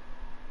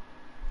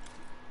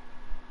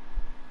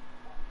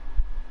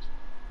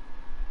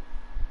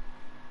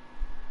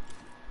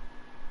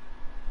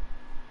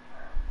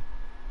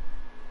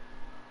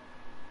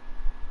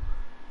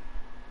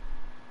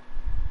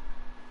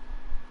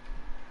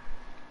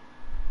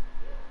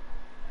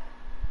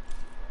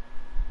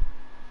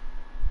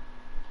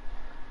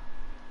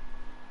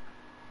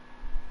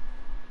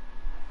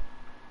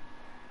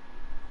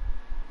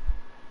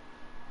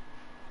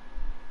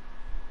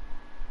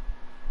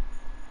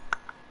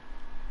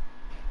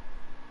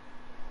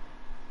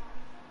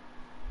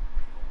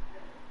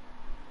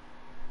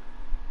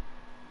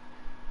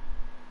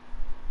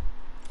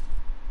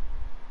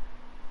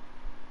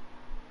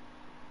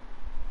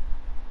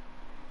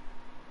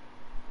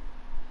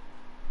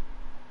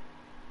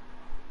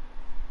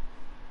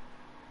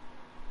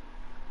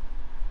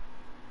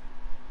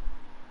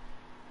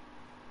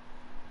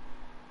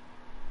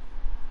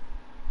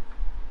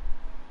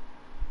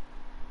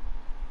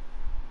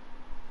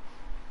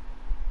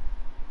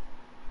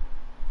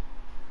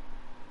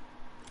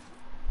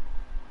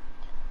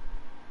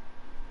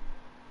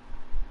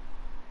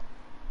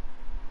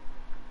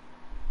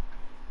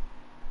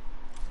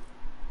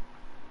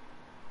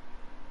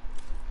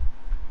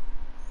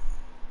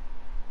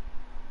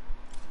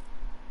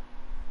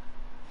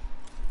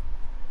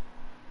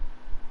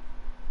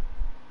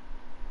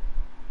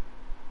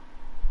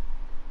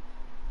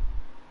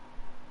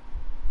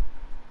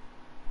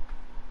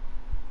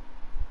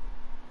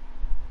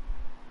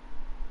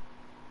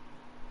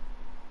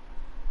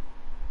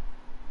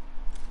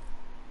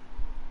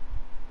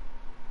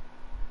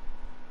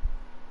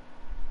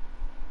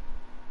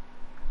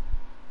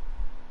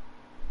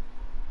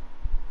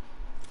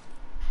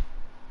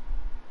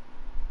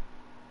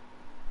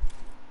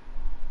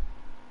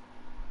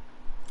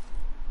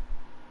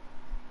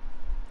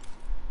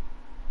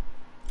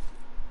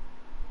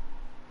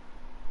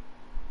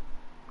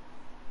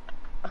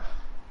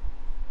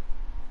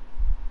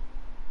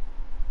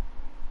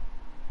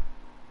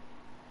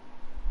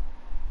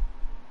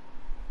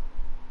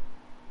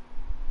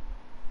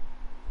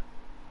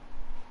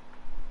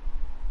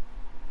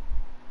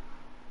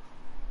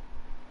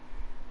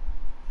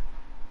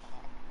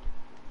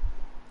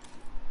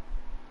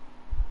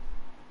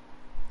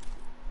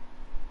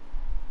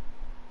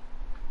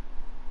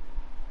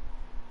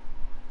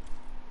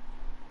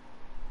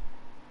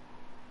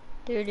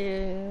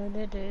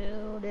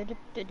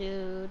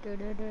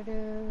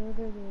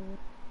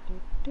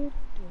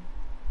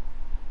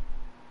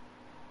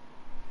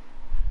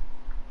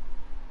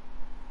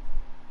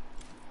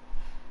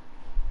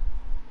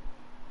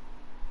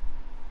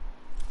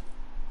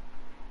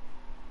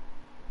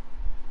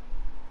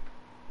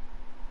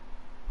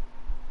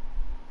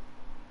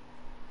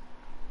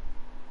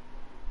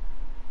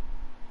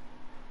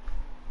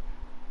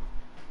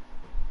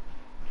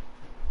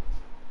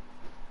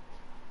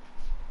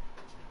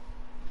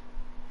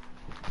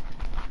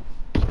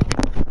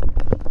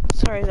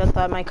 Sorry about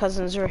that. My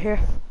cousins are here.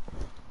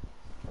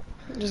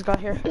 Just got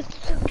here.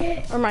 It's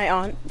okay. Or my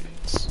aunt.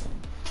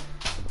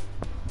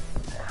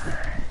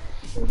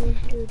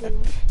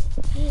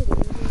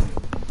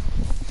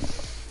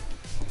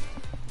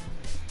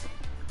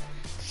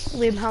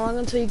 Liam, how long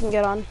until you can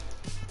get on?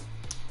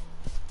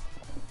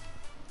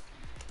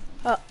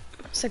 Oh,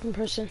 second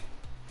person.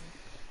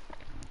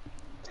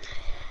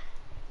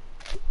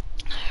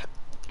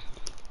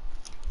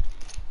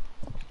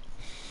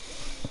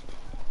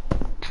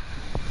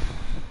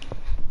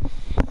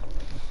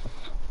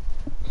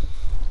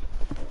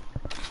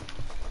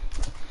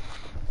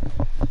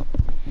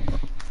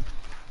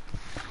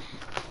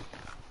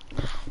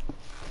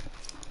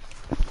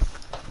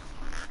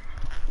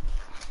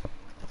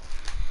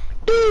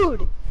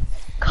 Dude,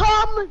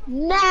 come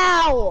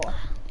now.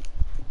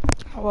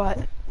 What?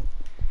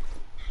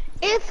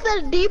 It's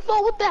the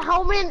default with the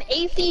helmet and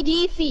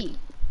AC/DC.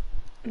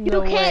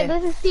 No You can't. way.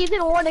 This is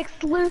season 1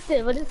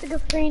 exclusive. I just took a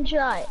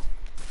screenshot.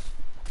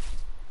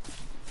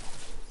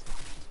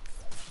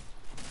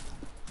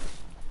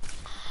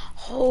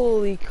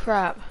 Holy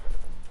crap.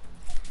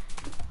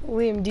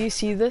 Liam, do you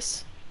see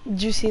this?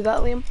 Did you see that,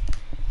 Liam?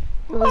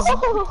 It was,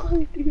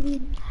 Oh,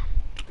 dude.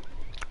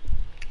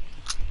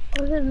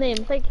 What's his name?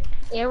 It's like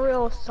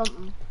Ariel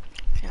something.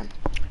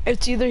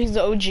 it's either he's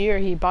the OG or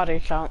he bought an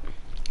account.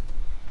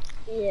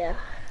 Yeah.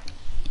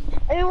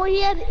 I mean, well,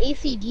 he had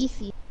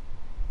AC/DC.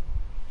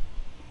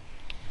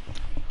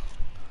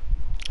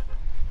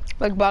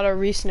 Like bought a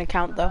recent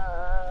account though.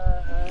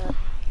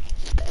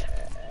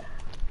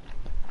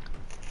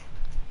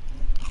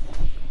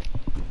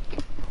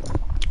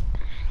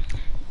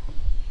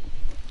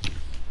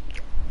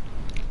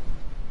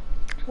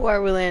 Where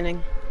are we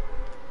landing?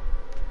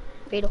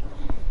 Fatal.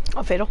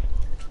 Oh, Fatal.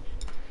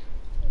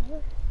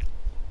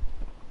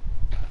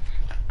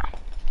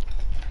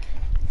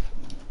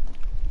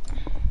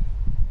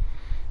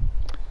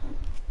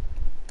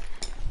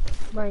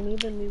 But I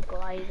need a new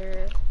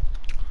glider.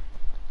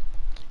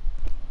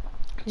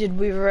 Dude,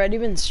 we've already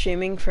been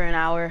streaming for an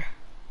hour.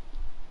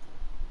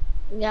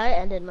 Yeah, I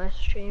ended my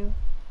stream.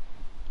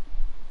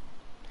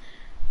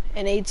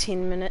 In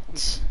 18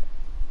 minutes.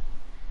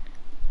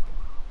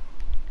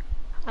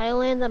 I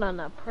landed on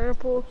a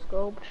purple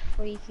scoped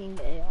freaking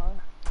AR.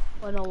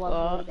 What a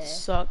lovely day.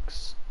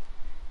 Sucks.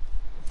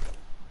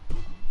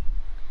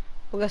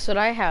 Well, guess what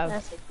I have?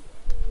 That's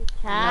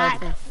a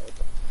cat. Nothing.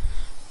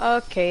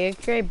 Okay, a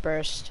great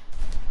burst.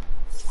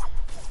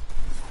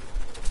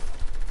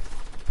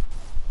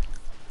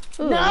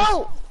 Ooh,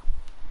 No!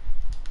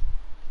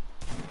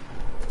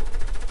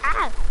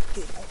 Ah!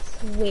 Dude,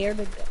 I swear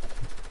to God.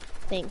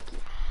 Thank you.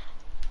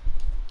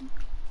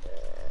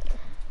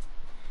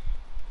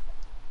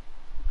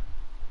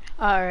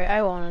 Alright,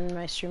 I won't end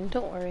my stream,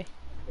 don't worry.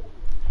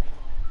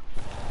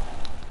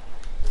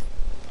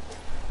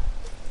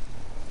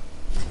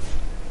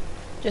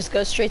 Just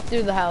go straight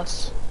through the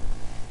house.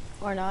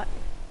 Or not.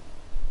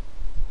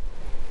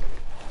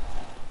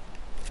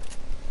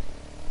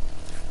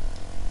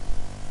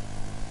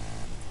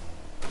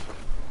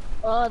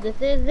 Oh,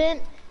 this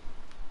isn't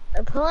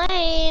a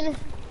plane.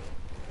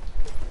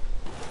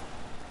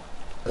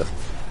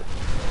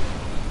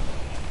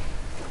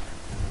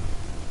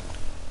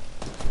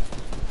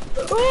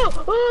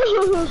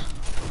 Oh,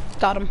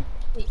 Got him.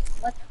 wait,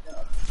 what the?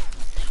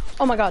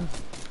 Oh my god.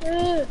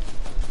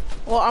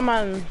 Well, I'm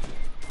on.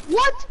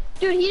 What?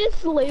 Dude, he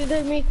just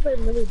lasered me for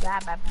really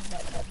bad.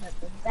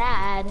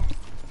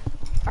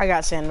 I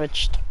got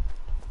sandwiched.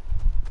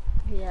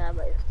 Yeah,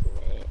 but it's too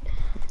late.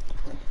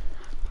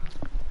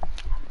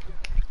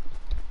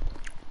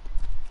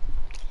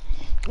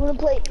 Wanna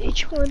play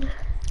H1?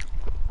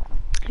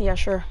 Yeah,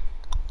 sure.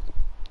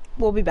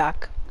 We'll be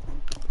back.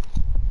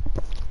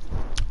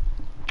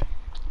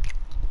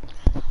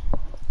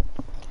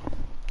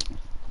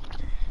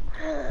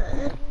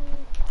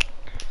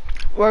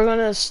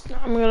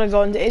 I'm gonna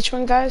go into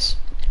H1, guys.